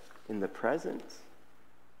conduct in the present.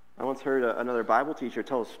 I once heard another Bible teacher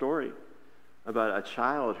tell a story about a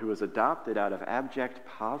child who was adopted out of abject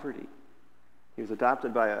poverty. He was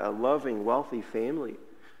adopted by a loving, wealthy family.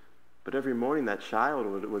 But every morning that child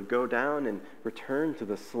would go down and return to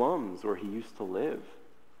the slums where he used to live.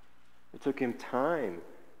 It took him time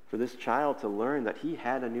for this child to learn that he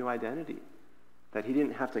had a new identity, that he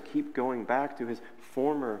didn't have to keep going back to his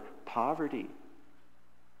former poverty.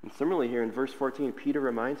 And similarly here in verse 14, Peter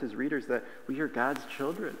reminds his readers that we are God's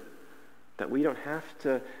children, that we don't have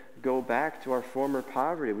to go back to our former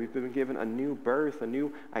poverty. We've been given a new birth, a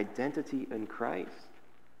new identity in Christ.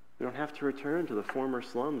 We don't have to return to the former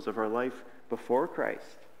slums of our life before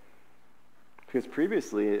Christ. Because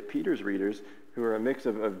previously, Peter's readers, who were a mix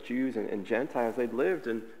of Jews and Gentiles, they'd lived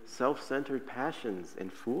in self-centered passions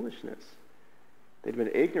and foolishness. They'd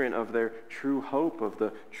been ignorant of their true hope, of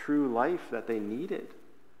the true life that they needed.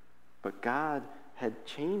 But God had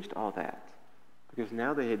changed all that, because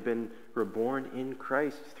now they had been reborn in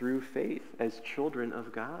Christ through faith as children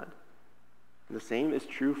of God. And the same is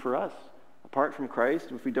true for us. Apart from Christ,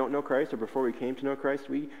 if we don't know Christ, or before we came to know Christ,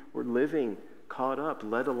 we were living caught up,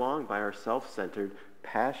 led along by our self-centered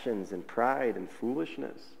passions and pride and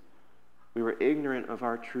foolishness. We were ignorant of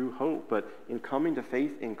our true hope, but in coming to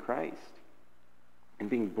faith in Christ and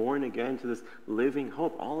being born again to this living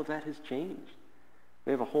hope, all of that has changed.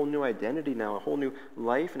 We have a whole new identity now, a whole new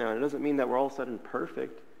life now. And it doesn't mean that we're all of a sudden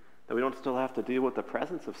perfect, that we don't still have to deal with the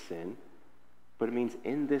presence of sin, but it means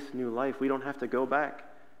in this new life, we don't have to go back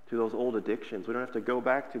to those old addictions. We don't have to go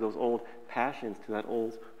back to those old passions, to that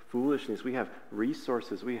old foolishness. We have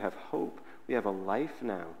resources. We have hope. We have a life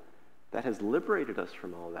now that has liberated us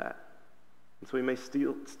from all that. And so we may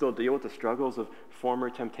still deal with the struggles of former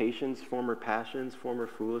temptations, former passions, former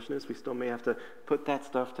foolishness. We still may have to put that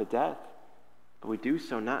stuff to death. But we do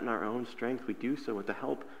so not in our own strength. We do so with the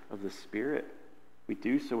help of the Spirit. We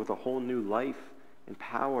do so with a whole new life and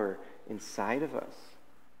power inside of us.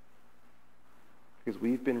 Because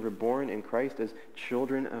we've been reborn in Christ as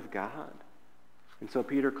children of God. And so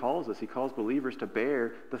Peter calls us, he calls believers to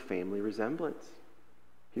bear the family resemblance.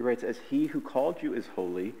 He writes, as he who called you is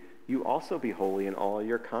holy, you also be holy in all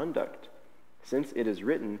your conduct. Since it is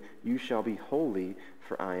written, you shall be holy,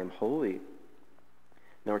 for I am holy.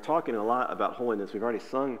 Now, we're talking a lot about holiness. We've already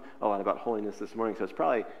sung a lot about holiness this morning, so it's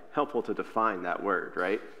probably helpful to define that word,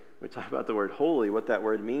 right? When we talk about the word holy, what that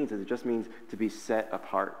word means is it just means to be set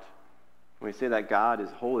apart. When we say that God is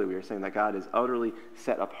holy, we are saying that God is utterly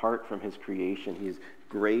set apart from his creation. He is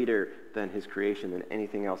greater than his creation, than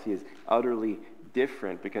anything else. He is utterly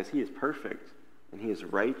different because he is perfect, and he is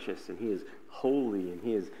righteous, and he is holy, and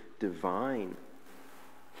he is divine.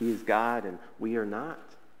 He is God, and we are not.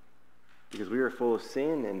 Because we are full of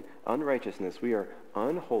sin and unrighteousness. We are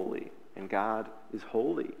unholy, and God is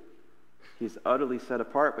holy. He's utterly set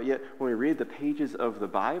apart. But yet, when we read the pages of the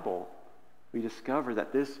Bible, we discover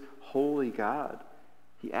that this holy God,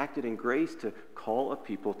 he acted in grace to call a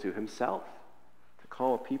people to himself. To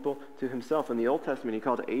call a people to himself. In the Old Testament, he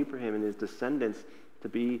called Abraham and his descendants to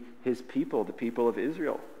be his people, the people of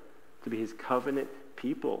Israel, to be his covenant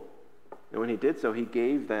people. And when he did so, he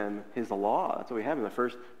gave them his law. That's what we have in the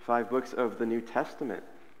first 5 books of the New Testament.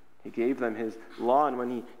 He gave them his law, and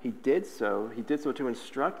when he did so to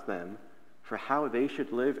instruct them for how they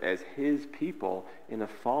should live as his people in a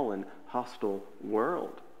fallen, hostile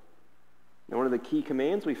world. And one of the key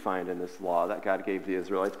commands we find in this law that God gave the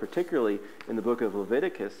Israelites, particularly in the book of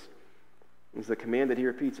Leviticus, is the command that he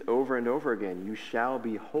repeats over and over again: you shall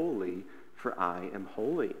be holy, for I am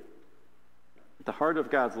holy. At the heart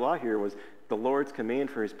of God's law here was the Lord's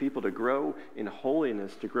command for his people to grow in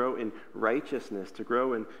holiness, to grow in righteousness, to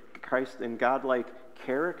grow in Christ and God-like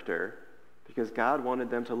character, because God wanted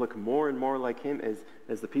them to look more and more like him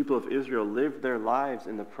as the people of Israel lived their lives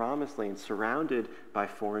in the promised land, surrounded by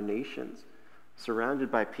foreign nations,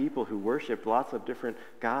 surrounded by people who worshiped lots of different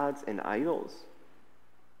gods and idols.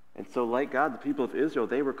 And so like God, the people of Israel,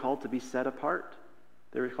 they were called to be set apart.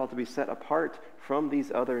 They were called to be set apart from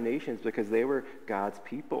these other nations because they were God's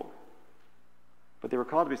people. But they were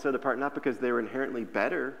called to be set apart not because they were inherently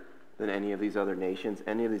better than any of these other nations,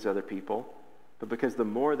 any of these other people, but because the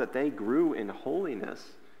more that they grew in holiness,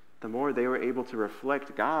 the more they were able to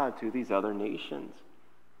reflect God to these other nations.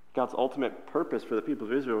 God's ultimate purpose for the people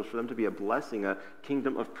of Israel was for them to be a blessing, a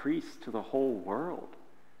kingdom of priests to the whole world.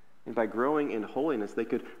 And by growing in holiness, they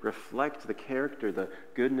could reflect the character, the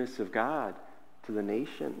goodness of God to the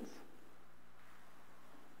nations.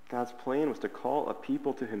 God's plan was to call a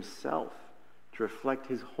people to himself, to reflect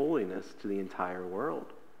his holiness to the entire world.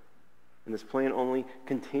 And this plan only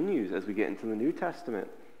continues as we get into the New Testament,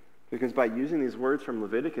 because by using these words from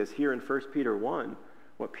Leviticus here in 1 Peter 1,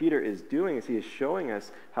 what Peter is doing is he is showing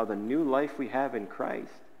us how the new life we have in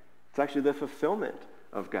Christ, it's actually the fulfillment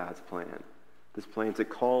of God's plan. This plan to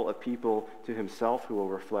call a people to himself who will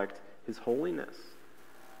reflect his holiness.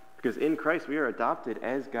 Because in Christ we are adopted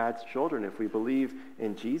as God's children if we believe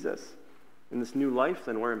in Jesus. In this new life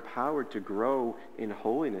then we're empowered to grow in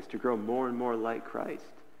holiness, to grow more and more like Christ.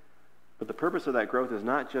 But the purpose of that growth is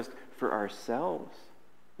not just for ourselves,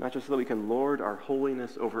 not just so that we can lord our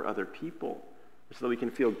holiness over other people, so that we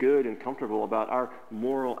can feel good and comfortable about our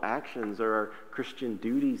moral actions or our Christian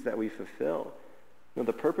duties that we fulfill. No,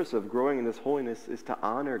 the purpose of growing in this holiness is to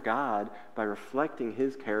honor God by reflecting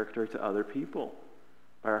his character to other people,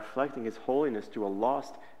 by reflecting his holiness to a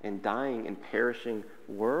lost and dying and perishing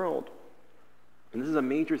world. And this is a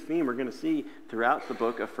major theme we're going to see throughout the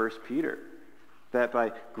book of 1 Peter, that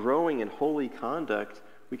by growing in holy conduct,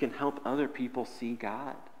 we can help other people see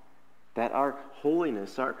God, that our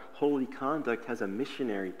holiness, our holy conduct has a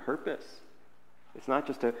missionary purpose. It's not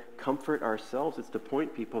just to comfort ourselves, it's to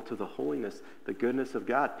point people to the holiness, the goodness of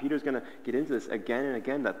God. Peter's going to get into this again and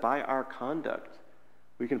again, that by our conduct,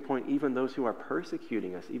 we can point even those who are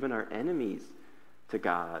persecuting us, even our enemies, to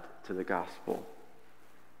God, to the gospel.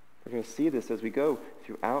 We're going to see this as we go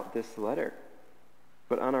throughout this letter.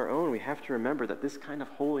 But on our own, we have to remember that this kind of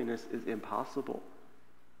holiness is impossible.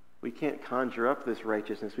 We can't conjure up this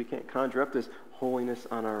righteousness. We can't conjure up this holiness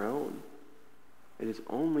on our own. It is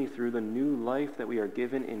only through the new life that we are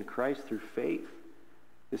given in Christ through faith.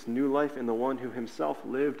 This new life in the one who himself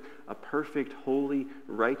lived a perfect, holy,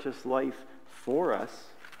 righteous life for us,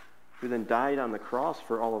 who then died on the cross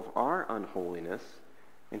for all of our unholiness,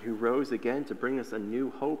 and who rose again to bring us a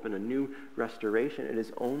new hope and a new restoration. It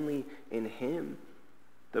is only in him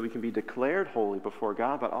that we can be declared holy before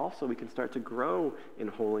God, but also we can start to grow in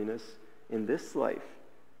holiness in this life.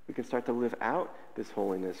 We can start to live out this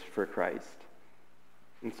holiness for Christ.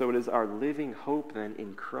 And so it is our living hope then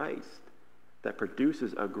in Christ that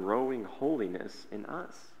produces a growing holiness in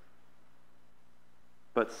us.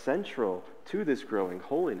 But central to this growing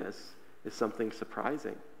holiness is something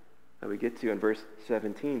surprising that we get to in verse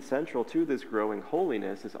 17. Central to this growing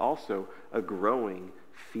holiness is also a growing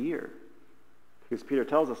fear. Because Peter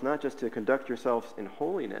tells us not just to conduct yourselves in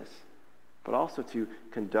holiness, but also to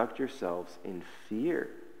conduct yourselves in fear.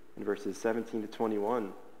 In verses 17 to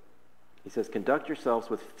 21, he says, conduct yourselves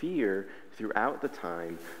with fear throughout the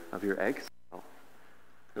time of your exile.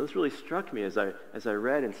 Now, this really struck me as I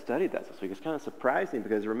read and studied that this week. It's kind of surprising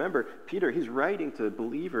because remember, Peter, he's writing to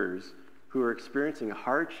believers who are experiencing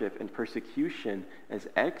hardship and persecution as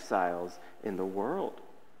exiles in the world.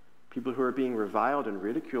 People who are being reviled and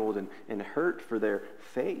ridiculed and hurt for their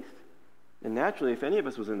faith. And naturally, if any of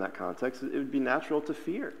us was in that context, it would be natural to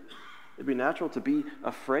fear. It'd be natural to be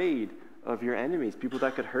afraid of your enemies, people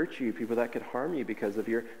that could hurt you, people that could harm you because of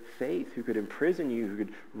your faith, who could imprison you, who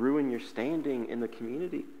could ruin your standing in the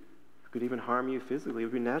community, who could even harm you physically. It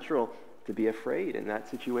would be natural to be afraid in that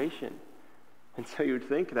situation. And so you would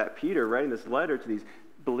think that Peter, writing this letter to these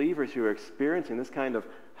believers who are experiencing this kind of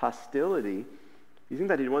hostility, you think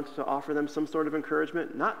that he'd want to offer them some sort of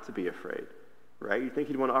encouragement not to be afraid, right? You think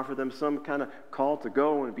he'd want to offer them some kind of call to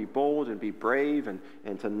go and be bold and be brave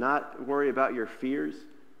and to not worry about your fears.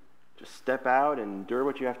 Just step out and endure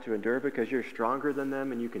what you have to endure because you're stronger than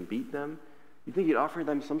them and you can beat them. You'd think he'd offer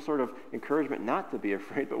them some sort of encouragement not to be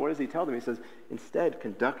afraid, but what does he tell them? He says, instead,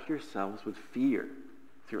 conduct yourselves with fear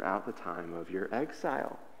throughout the time of your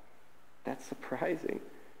exile. That's surprising.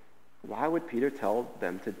 Why would Peter tell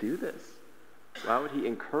them to do this? Why would he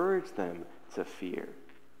encourage them to fear?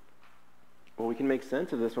 Well, we can make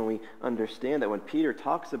sense of this when we understand that when Peter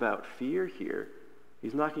talks about fear here,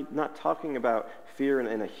 he's not talking about fear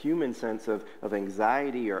in a human sense of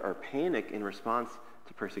anxiety or panic in response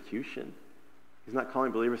to persecution. He's not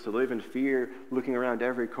calling believers to live in fear, looking around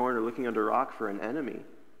every corner, looking under rock for an enemy.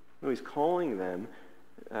 No, he's calling them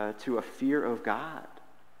to a fear of God.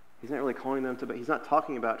 He's not really calling them to, but he's not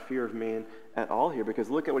talking about fear of man at all here, because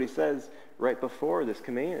look at what he says right before this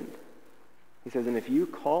command. He says, and if you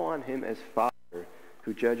call on him as Father,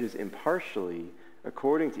 who judges impartially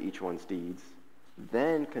according to each one's deeds,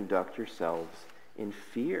 then conduct yourselves in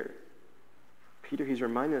fear. Peter, he's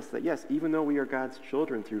reminding us that yes, even though we are God's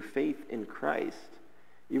children through faith in Christ,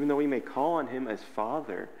 even though we may call on him as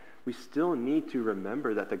Father, we still need to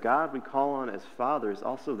remember that the God we call on as Father is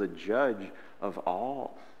also the judge of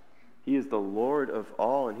all. He is the Lord of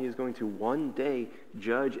all, and he is going to one day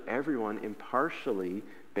judge everyone impartially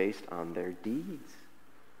based on their deeds.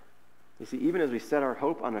 You see, even as we set our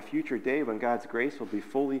hope on a future day when God's grace will be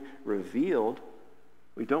fully revealed,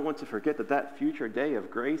 we don't want to forget that that future day of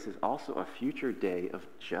grace is also a future day of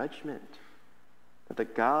judgment. That the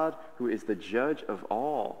God who is the judge of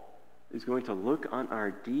all is going to look on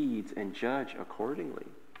our deeds and judge accordingly.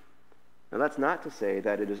 Now, that's not to say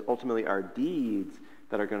that it is ultimately our deeds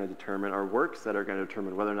that are going to determine, our works that are going to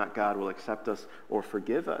determine whether or not God will accept us or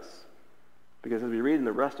forgive us. Because as we read in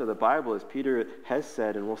the rest of the Bible, as Peter has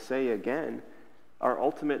said and will say again, our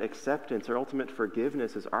ultimate acceptance, our ultimate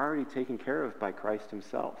forgiveness is already taken care of by Christ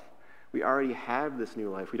himself. We already have this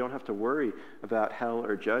new life. We don't have to worry about hell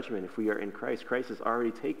or judgment if we are in Christ. Christ has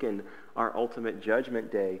already taken our ultimate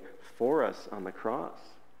judgment day for us on the cross.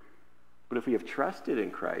 But if we have trusted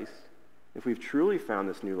in Christ, if we've truly found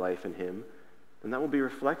this new life in him, then that will be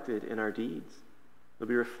reflected in our deeds. It'll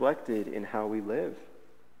be reflected in how we live.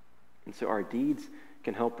 And so our deeds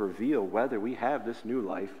can help reveal whether we have this new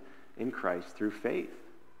life in Christ through faith.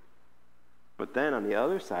 But then on the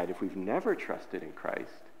other side, if we've never trusted in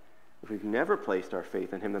Christ, if we've never placed our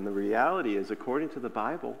faith in him, then the reality is, according to the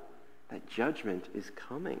Bible, that judgment is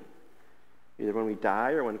coming. Either when we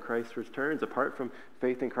die or when Christ returns, apart from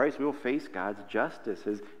faith in Christ, we will face God's justice,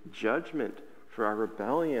 his judgment for our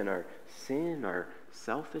rebellion, our sin, our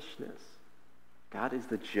selfishness. God is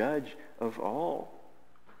the judge of all.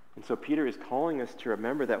 And so Peter is calling us to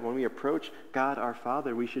remember that when we approach God our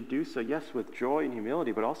Father, we should do so, yes, with joy and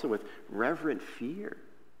humility, but also with reverent fear,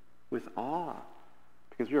 with awe,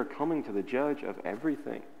 because we are coming to the judge of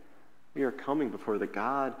everything. We are coming before the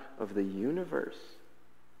God of the universe.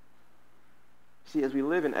 See, as we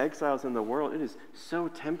live in exiles in the world, it is so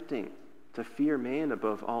tempting to fear man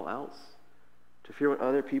above all else, to fear what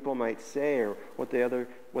other people might say or what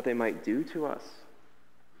they might do to us.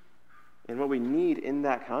 And what we need in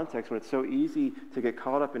that context, when it's so easy to get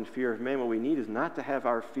caught up in fear of man, what we need is not to have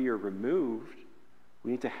our fear removed.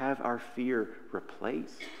 We need to have our fear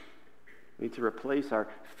replaced. We need to replace our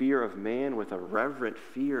fear of man with a reverent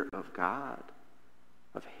fear of God,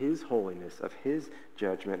 of his holiness, of his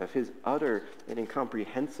judgment, of his utter and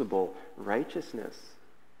incomprehensible righteousness.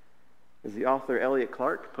 As the author Elliot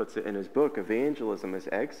Clark puts it in his book, Evangelism as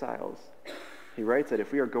Exiles, he writes that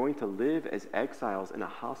if we are going to live as exiles in a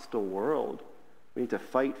hostile world, we need to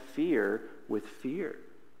fight fear with fear.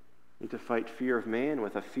 We need to fight fear of man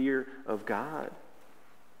with a fear of God.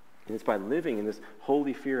 And it's by living in this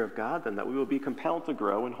holy fear of God, then, that we will be compelled to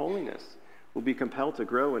grow in holiness. We'll be compelled to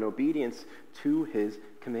grow in obedience to his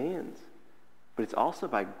commands. But it's also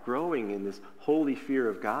by growing in this holy fear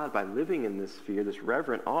of God, by living in this fear, this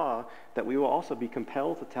reverent awe, that we will also be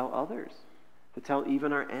compelled to tell others, to tell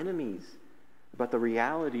even our enemies, about the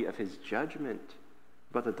reality of his judgment,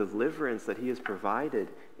 about the deliverance that he has provided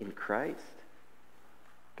in Christ.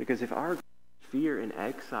 Because if our fear in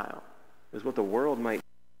exile is what the world might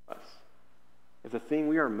do to us, if the thing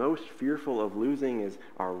we are most fearful of losing is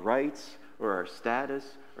our rights or our status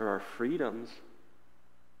or our freedoms,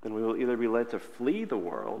 then we will either be led to flee the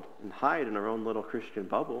world and hide in our own little Christian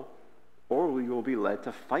bubble, or we will be led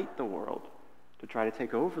to fight the world, to try to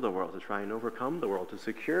take over the world, to try and overcome the world, to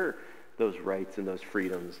secure those rights and those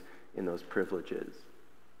freedoms and those privileges.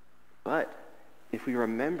 But if we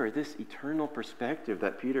remember this eternal perspective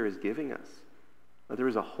that Peter is giving us, that there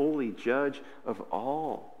is a holy judge of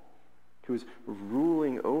all who is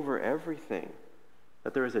ruling over everything,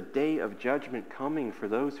 that there is a day of judgment coming for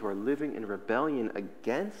those who are living in rebellion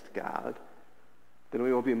against God, then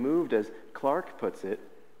we will be moved, as Clark puts it,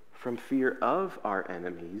 from fear of our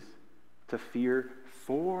enemies to fear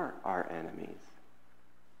for our enemies.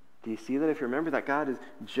 Do you see that? If you remember that God is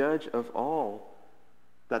judge of all,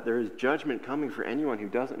 that there is judgment coming for anyone who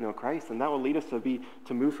doesn't know Christ, and that will lead us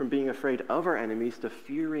to move from being afraid of our enemies to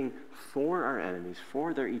fearing for our enemies,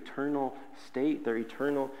 for their eternal state, their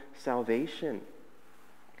eternal salvation.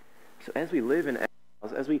 So as we live in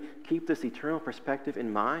exiles, as we keep this eternal perspective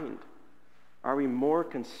in mind, are we more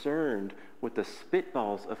concerned with the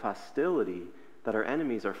spitballs of hostility that our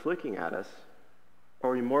enemies are flicking at us,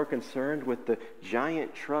 or are we more concerned with the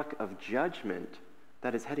giant truck of judgment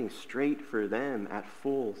that is heading straight for them at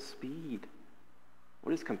full speed?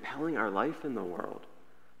 What is compelling our life in the world?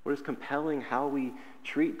 What is compelling how we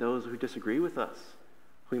treat those who disagree with us,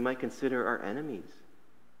 who we might consider our enemies?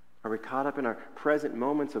 Are we caught up in our present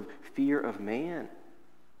moments of fear of man?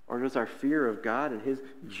 Or does our fear of God and his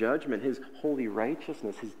judgment, his holy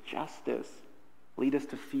righteousness, his justice lead us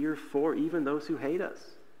to fear for even those who hate us?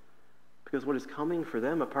 Because what is coming for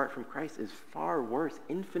them apart from Christ is far worse,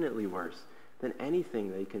 infinitely worse, than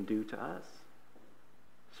anything they can do to us.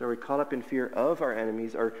 So are we caught up in fear of our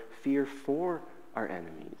enemies or fear for our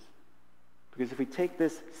enemies? Because if we take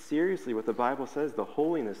this seriously, what the Bible says, the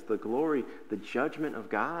holiness, the glory, the judgment of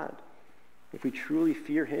God, if we truly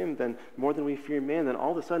fear him, then more than we fear man, then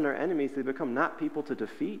all of a sudden our enemies, they become not people to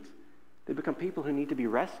defeat. They become people who need to be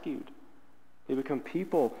rescued. They become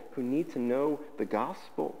people who need to know the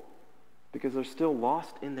gospel because they're still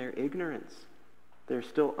lost in their ignorance. They're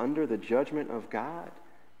still under the judgment of God.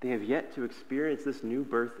 They have yet to experience this new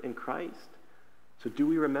birth in Christ. So do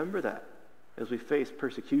we remember that as we face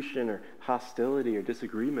persecution or hostility or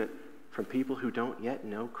disagreement from people who don't yet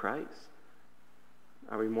know Christ?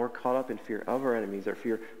 Are we more caught up in fear of our enemies or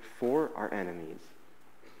fear for our enemies?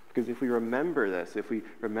 Because if we remember this, if we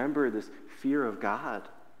remember this fear of God,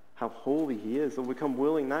 how holy he is, we'll become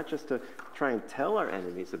willing not just to try and tell our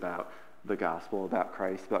enemies about the gospel, about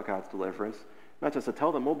Christ, about God's deliverance, not just to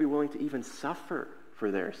tell them, we'll be willing to even suffer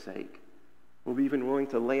for their sake. We'll be even willing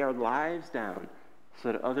to lay our lives down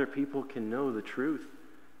so that other people can know the truth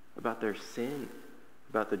about their sin,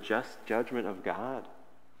 about the just judgment of God,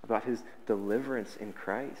 about his deliverance in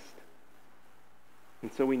Christ.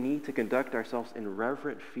 And so we need to conduct ourselves in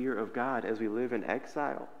reverent fear of God as we live in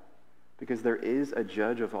exile, because there is a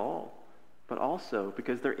judge of all, but also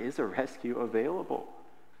because there is a rescue available.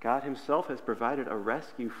 God himself has provided a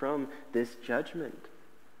rescue from this judgment.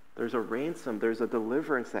 There's a ransom, there's a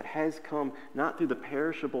deliverance that has come not through the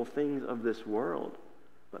perishable things of this world,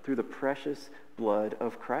 but through the precious blood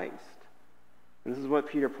of Christ. And this is what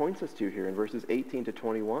Peter points us to here in verses 18 to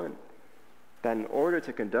 21, that in order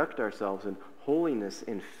to conduct ourselves in holiness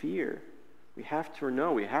and fear, we have to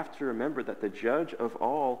remember that the judge of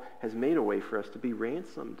all has made a way for us to be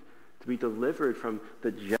ransomed, to be delivered from the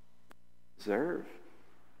judgment we deserve.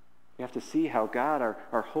 We have to see how God,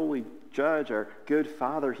 our holy judge, our good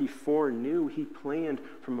Father, he foreknew, he planned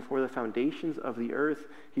from before the foundations of the earth,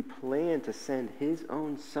 he planned to send his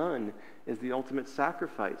own Son as the ultimate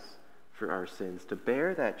sacrifice for our sins, to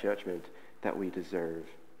bear that judgment that we deserve.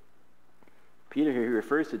 Peter here, he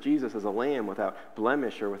refers to Jesus as a lamb without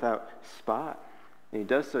blemish or without spot. And he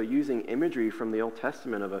does so using imagery from the Old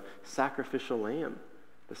Testament of a sacrificial lamb.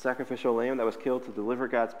 The sacrificial lamb that was killed to deliver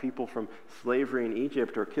God's people from slavery in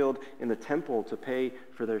Egypt, or killed in the temple to pay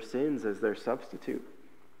for their sins as their substitute.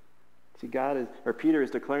 See, Peter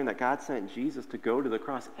is declaring that God sent Jesus to go to the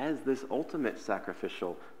cross as this ultimate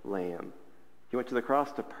sacrificial lamb. He went to the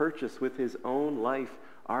cross to purchase with his own life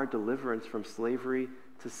our deliverance from slavery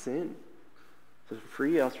to sin, to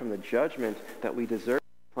free us from the judgment that we deserve,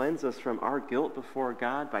 cleanse us from our guilt before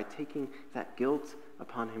God by taking that guilt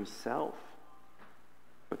upon himself.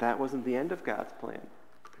 But that wasn't the end of God's plan,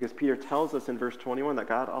 because Peter tells us in verse 21 that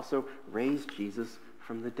God also raised Jesus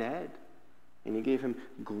from the dead, and he gave him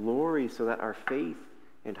glory so that our faith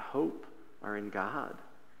and hope are in God.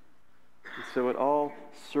 And so it all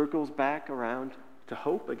circles back around to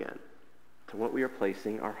hope again, to what we are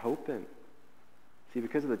placing our hope in. See,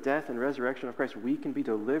 because of the death and resurrection of Christ, we can be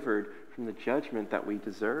delivered from the judgment that we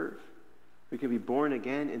deserve. We can be born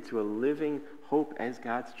again into a living hope as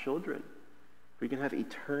God's children. We can have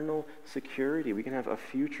eternal security. We can have a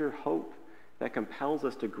future hope that compels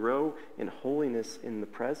us to grow in holiness in the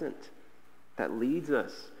present, that leads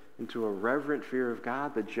us into a reverent fear of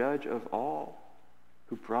God, the judge of all,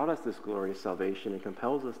 who brought us this glorious salvation and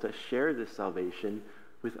compels us to share this salvation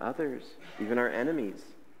with others, even our enemies.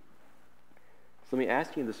 So let me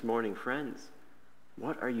ask you this morning, friends,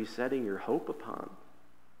 what are you setting your hope upon?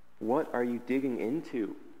 What are you digging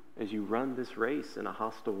into as you run this race in a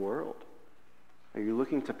hostile world? Are you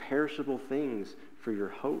looking to perishable things for your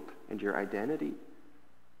hope and your identity?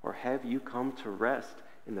 Or have you come to rest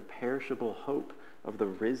in the perishable hope of the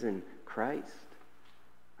risen Christ?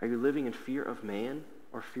 Are you living in fear of man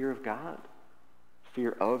or fear of God?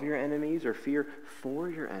 Fear of your enemies or fear for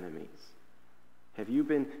your enemies? Have you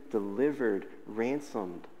been delivered,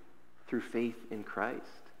 ransomed through faith in Christ?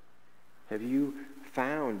 Have you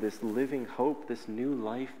found this living hope, this new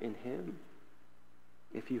life in him?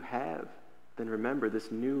 If you have, then remember,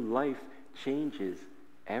 this new life changes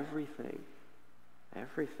everything.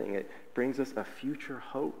 Everything. It brings us a future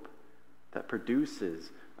hope that produces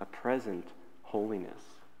a present holiness.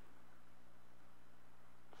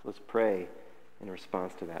 So let's pray in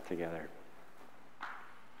response to that together.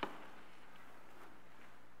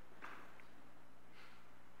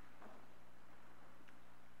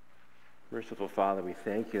 Merciful Father, we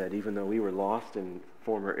thank you that even though we were lost in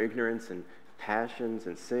former ignorance and passions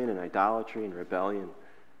and sin and idolatry and rebellion,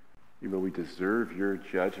 even though we deserve your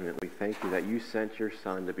judgment, we thank you that you sent your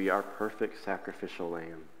Son to be our perfect sacrificial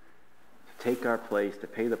lamb, to take our place, to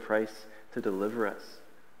pay the price, to deliver us,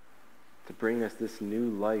 to bring us this new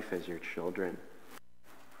life as your children.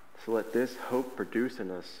 So let this hope produce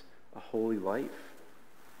in us a holy life.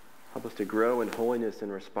 Help us to grow in holiness in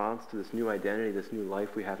response to this new identity, this new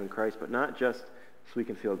life we have in Christ, but not just so we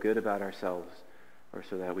can feel good about ourselves or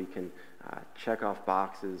so that we can check off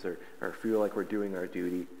boxes or feel like we're doing our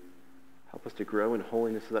duty. Help us to grow in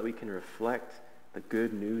holiness so that we can reflect the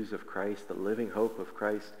good news of Christ, the living hope of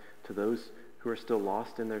Christ to those who are still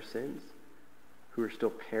lost in their sins, who are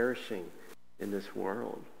still perishing in this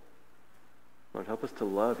world. Lord, help us to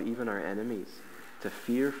love even our enemies, to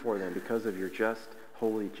fear for them because of your just,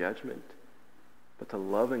 holy judgment, but to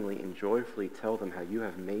lovingly and joyfully tell them how you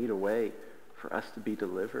have made a way for us to be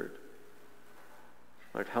delivered.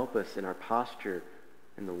 Lord, help us in our posture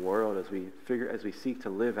in the world as we seek to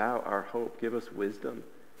live out our hope. Give us wisdom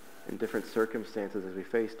in different circumstances as we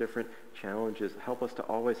face different challenges. Help us to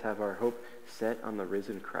always have our hope set on the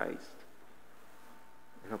risen Christ.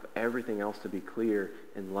 And help everything else to be clear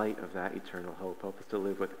in light of that eternal hope. Help us to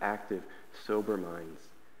live with active, sober minds,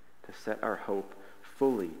 to set our hope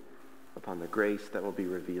fully upon the grace that will be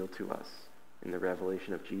revealed to us in the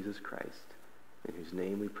revelation of Jesus Christ, in whose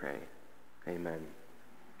name we pray. Amen.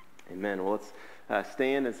 Amen. Well, let's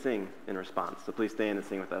stand and sing in response. So please stand and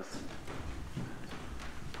sing with us.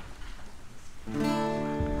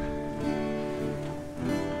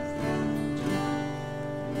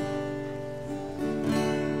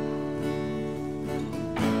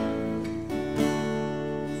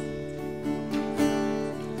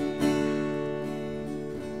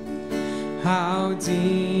 How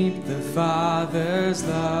deep the Father's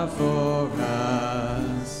love for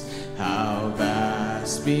us, how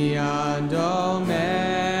vast beyond all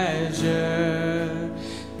measure,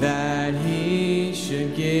 that he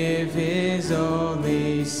should give his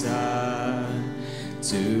only Son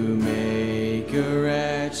to make a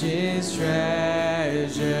wretch his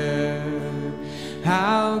treasure.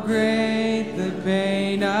 How great the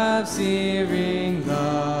pain of searing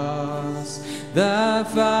loss, the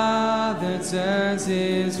Father turns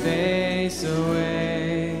his face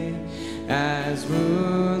away, as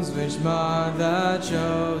wounds which mar the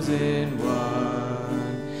chosen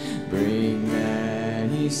one bring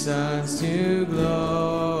many sons to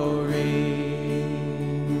glory.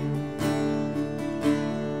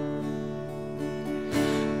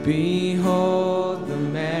 Behold the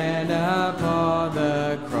man upon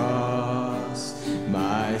the cross,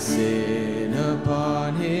 my sin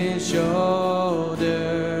upon his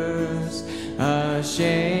shoulders.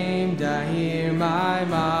 Ashamed I hear my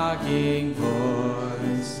mocking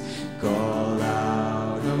voice call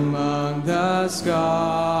out among the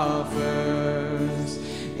scoffers.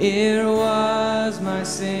 It was my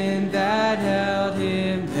sin that held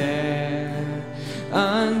him there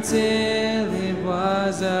until it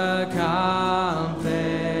was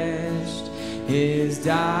accomplished. His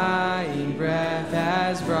dying breath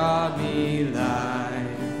has brought me life.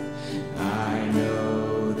 I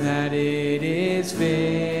know that it is finished.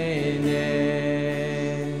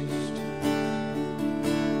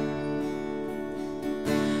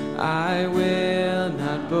 I will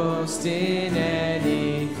not boast in anything,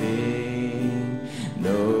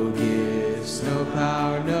 no gifts, no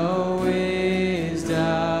power, no wisdom,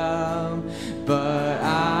 but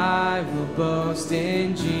I will boast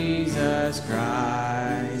in Jesus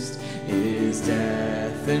Christ, his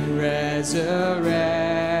death and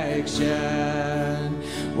resurrection.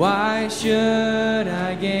 Why should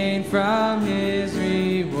I gain from his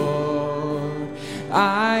reward?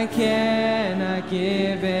 I cannot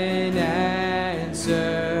give an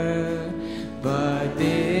answer, but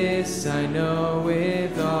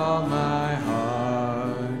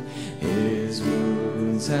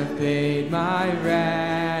paid my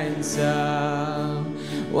ransom.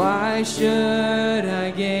 Why should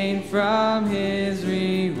I gain from his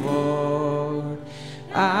reward?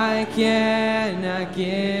 I cannot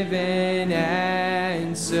give an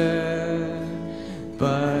answer,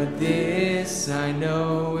 but this I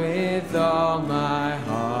know with all my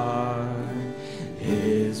heart: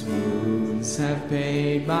 his wounds have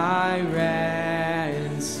paid my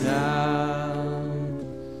ransom.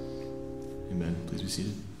 Amen. Please be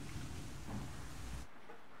seated.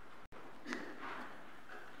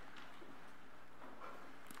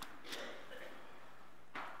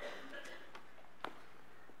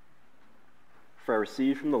 For I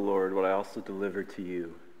received from the Lord what I also delivered to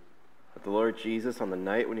you, that the Lord Jesus, on the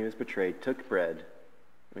night when he was betrayed, took bread.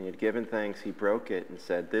 When he had given thanks, he broke it and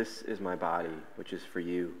said, "This is my body, which is for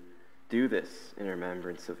you. Do this in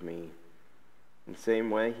remembrance of me." In the same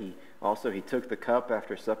way, he took the cup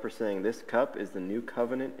after supper, saying, "This cup is the new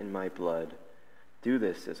covenant in my blood. Do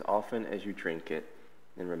this as often as you drink it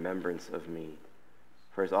in remembrance of me.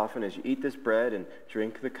 For as often as you eat this bread and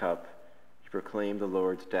drink the cup, you proclaim the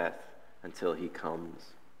Lord's death until he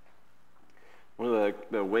comes." One of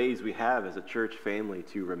the ways we have as a church family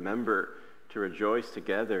to remember, to rejoice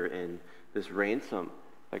together in this ransom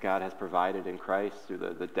that God has provided in Christ through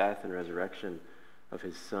the death and resurrection of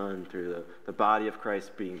his Son, through the body of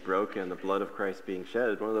Christ being broken, the blood of Christ being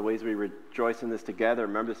shed. One of the ways we rejoice in this together,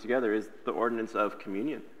 remember this together, is the ordinance of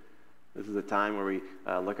communion. This is a time where we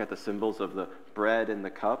look at the symbols of the bread and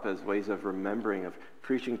the cup as ways of remembering, of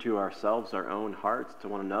preaching to ourselves, our own hearts, to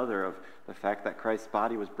one another, of the fact that Christ's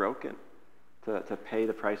body was broken to pay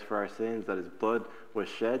the price for our sins, that his blood was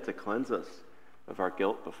shed to cleanse us of our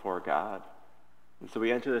guilt before God. And so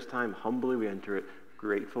we enter this time humbly, we enter it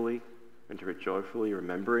gratefully, enter it joyfully,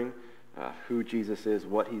 remembering who Jesus is,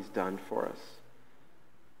 what he's done for us.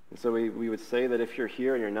 And so we would say that if you're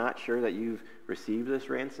here and you're not sure that you've received this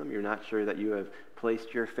ransom, you're not sure that you have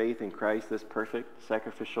placed your faith in Christ, this perfect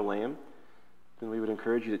sacrificial lamb, then we would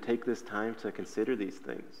encourage you to take this time to consider these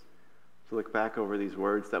things, to look back over these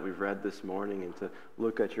words that we've read this morning, and to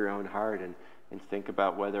look at your own heart and think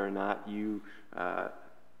about whether or not you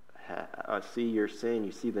see your sin,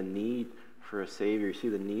 you see the need for a Savior, you see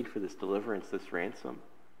the need for this deliverance, this ransom.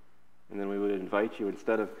 And then we would invite you,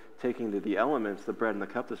 instead of taking the elements, the bread and the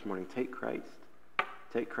cup this morning, take Christ.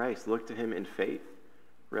 Take Christ. Look to him in faith.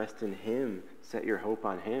 Rest in him. Set your hope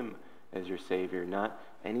on him as your Savior, not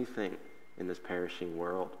anything in this perishing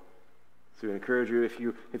world. So we encourage you,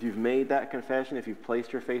 if you've made that confession, if you've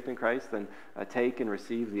placed your faith in Christ, then take and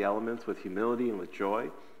receive the elements with humility and with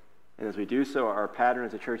joy. And as we do so, our pattern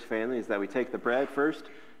as a church family is that we take the bread first,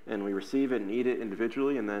 and we receive it and eat it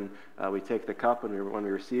individually, and then we take the cup, and when we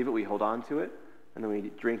receive it, we hold on to it, and then we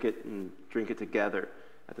drink it together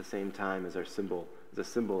at the same time as a symbol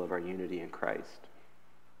of our unity in Christ.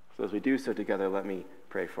 So as we do so together, let me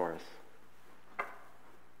pray for us.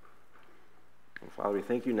 Father, we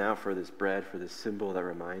thank you now for this bread, for this symbol that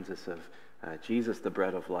reminds us of Jesus, the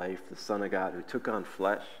bread of life, the Son of God, who took on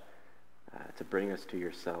flesh to bring us to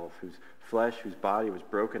yourself, whose flesh, whose body was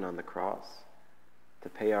broken on the cross to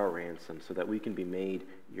pay our ransom so that we can be made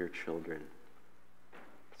your children.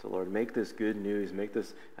 So Lord, make this good news, make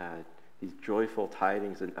this these joyful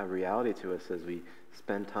tidings a reality to us as we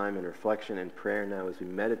spend time in reflection and prayer now, as we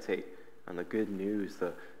meditate on the good news,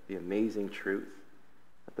 the amazing truth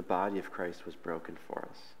that the body of Christ was broken for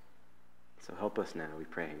us. So help us now, we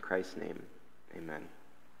pray in Christ's name. Amen.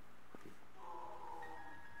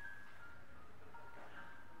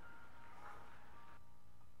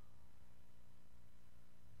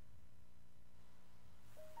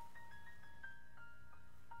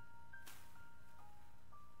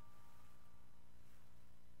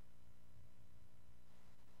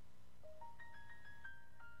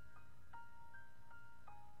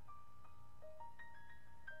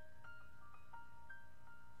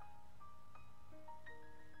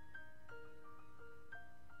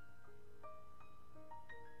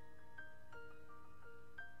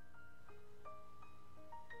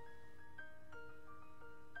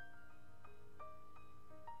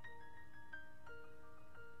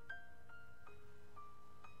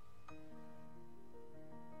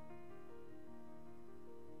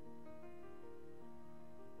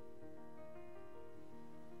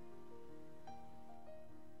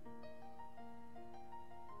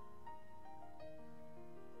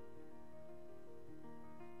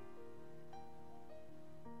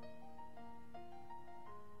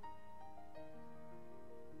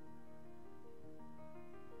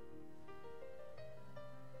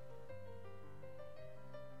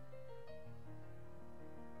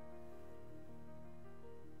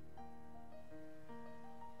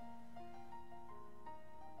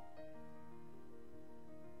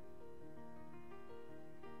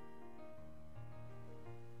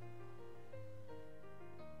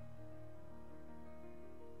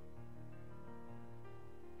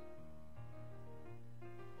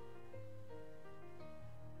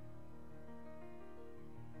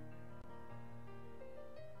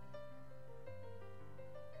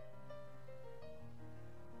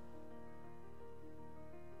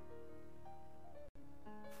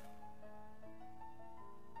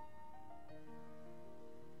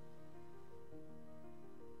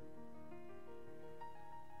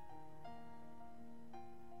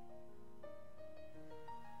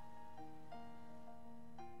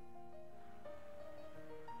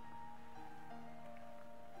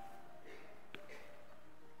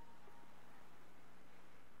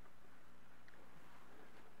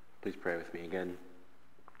 with me again.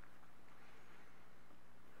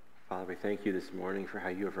 Father, we thank you this morning for how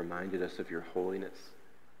you have reminded us of your holiness,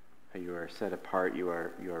 how you are set apart, you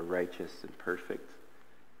are righteous and perfect.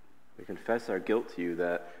 We confess our guilt to you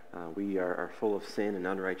that we are full of sin and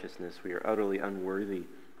unrighteousness. We are utterly unworthy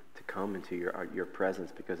to come into your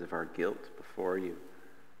presence because of our guilt before you.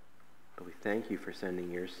 But we thank you for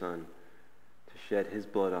sending your Son to shed his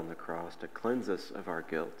blood on the cross, to cleanse us of our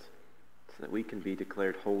guilt, so that we can be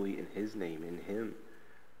declared holy in his name, in him,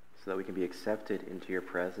 so that we can be accepted into your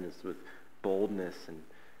presence with boldness and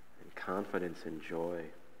confidence and joy.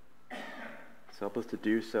 So help us to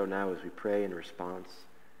do so now as we pray in response,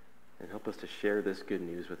 and help us to share this good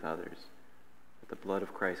news with others, that the blood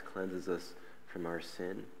of Christ cleanses us from our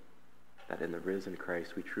sin, that in the risen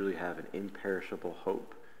Christ we truly have an imperishable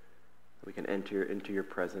hope. We can enter into your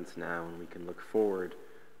presence now, and we can look forward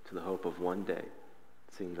to the hope of one day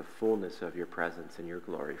seeing the fullness of your presence and your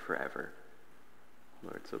glory forever.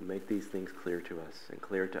 Lord, so make these things clear to us and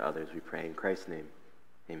clear to others, we pray in Christ's name.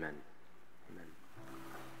 Amen. Amen.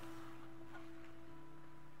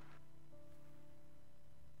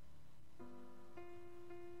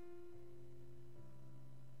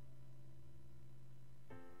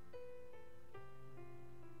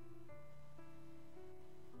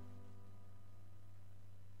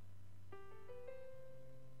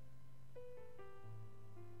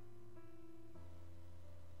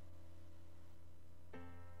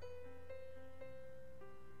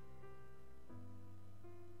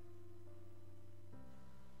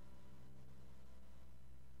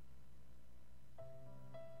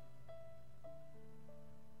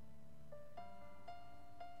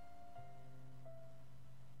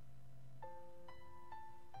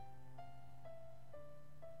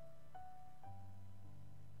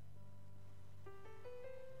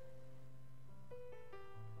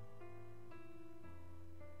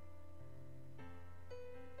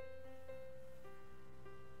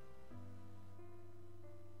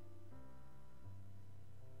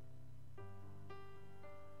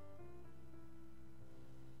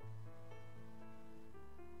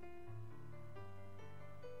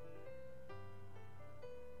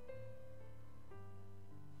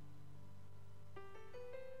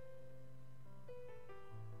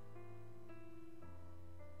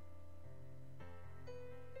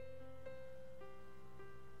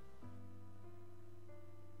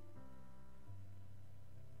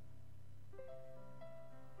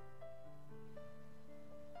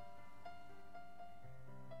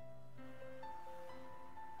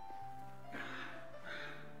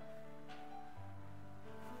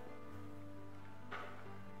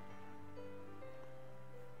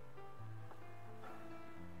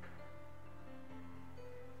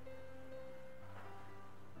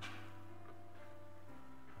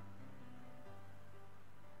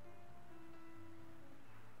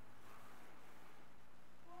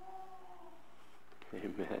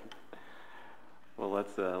 Amen. Well,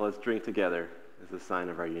 let's drink together as a sign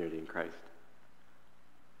of our unity in Christ.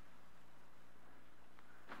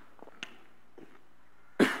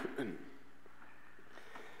 All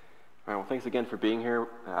right, well, thanks again for being here.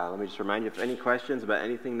 Let me just remind you, if any questions about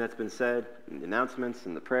anything that's been said, in the announcements,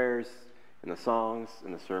 in the prayers, in the songs,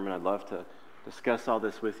 in the sermon, I'd love to discuss all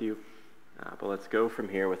this with you. But let's go from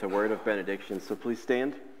here with a word of benediction. So please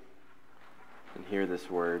stand and hear this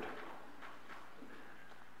word.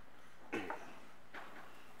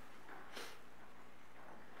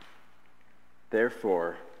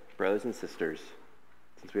 Therefore, brothers and sisters,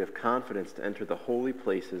 since we have confidence to enter the holy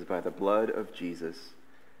places by the blood of Jesus,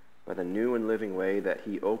 by the new and living way that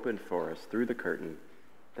he opened for us through the curtain,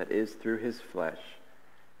 that is through his flesh,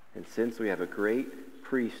 and since we have a great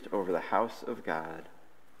priest over the house of God,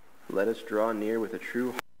 let us draw near with a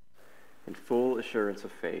true heart and full assurance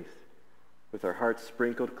of faith, with our hearts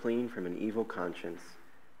sprinkled clean from an evil conscience,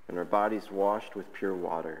 and our bodies washed with pure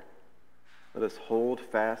water. Let us hold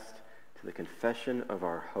fast to the confession of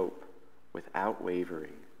our hope without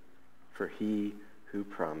wavering, for he who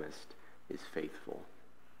promised is faithful.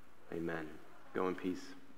 Amen. Go in peace.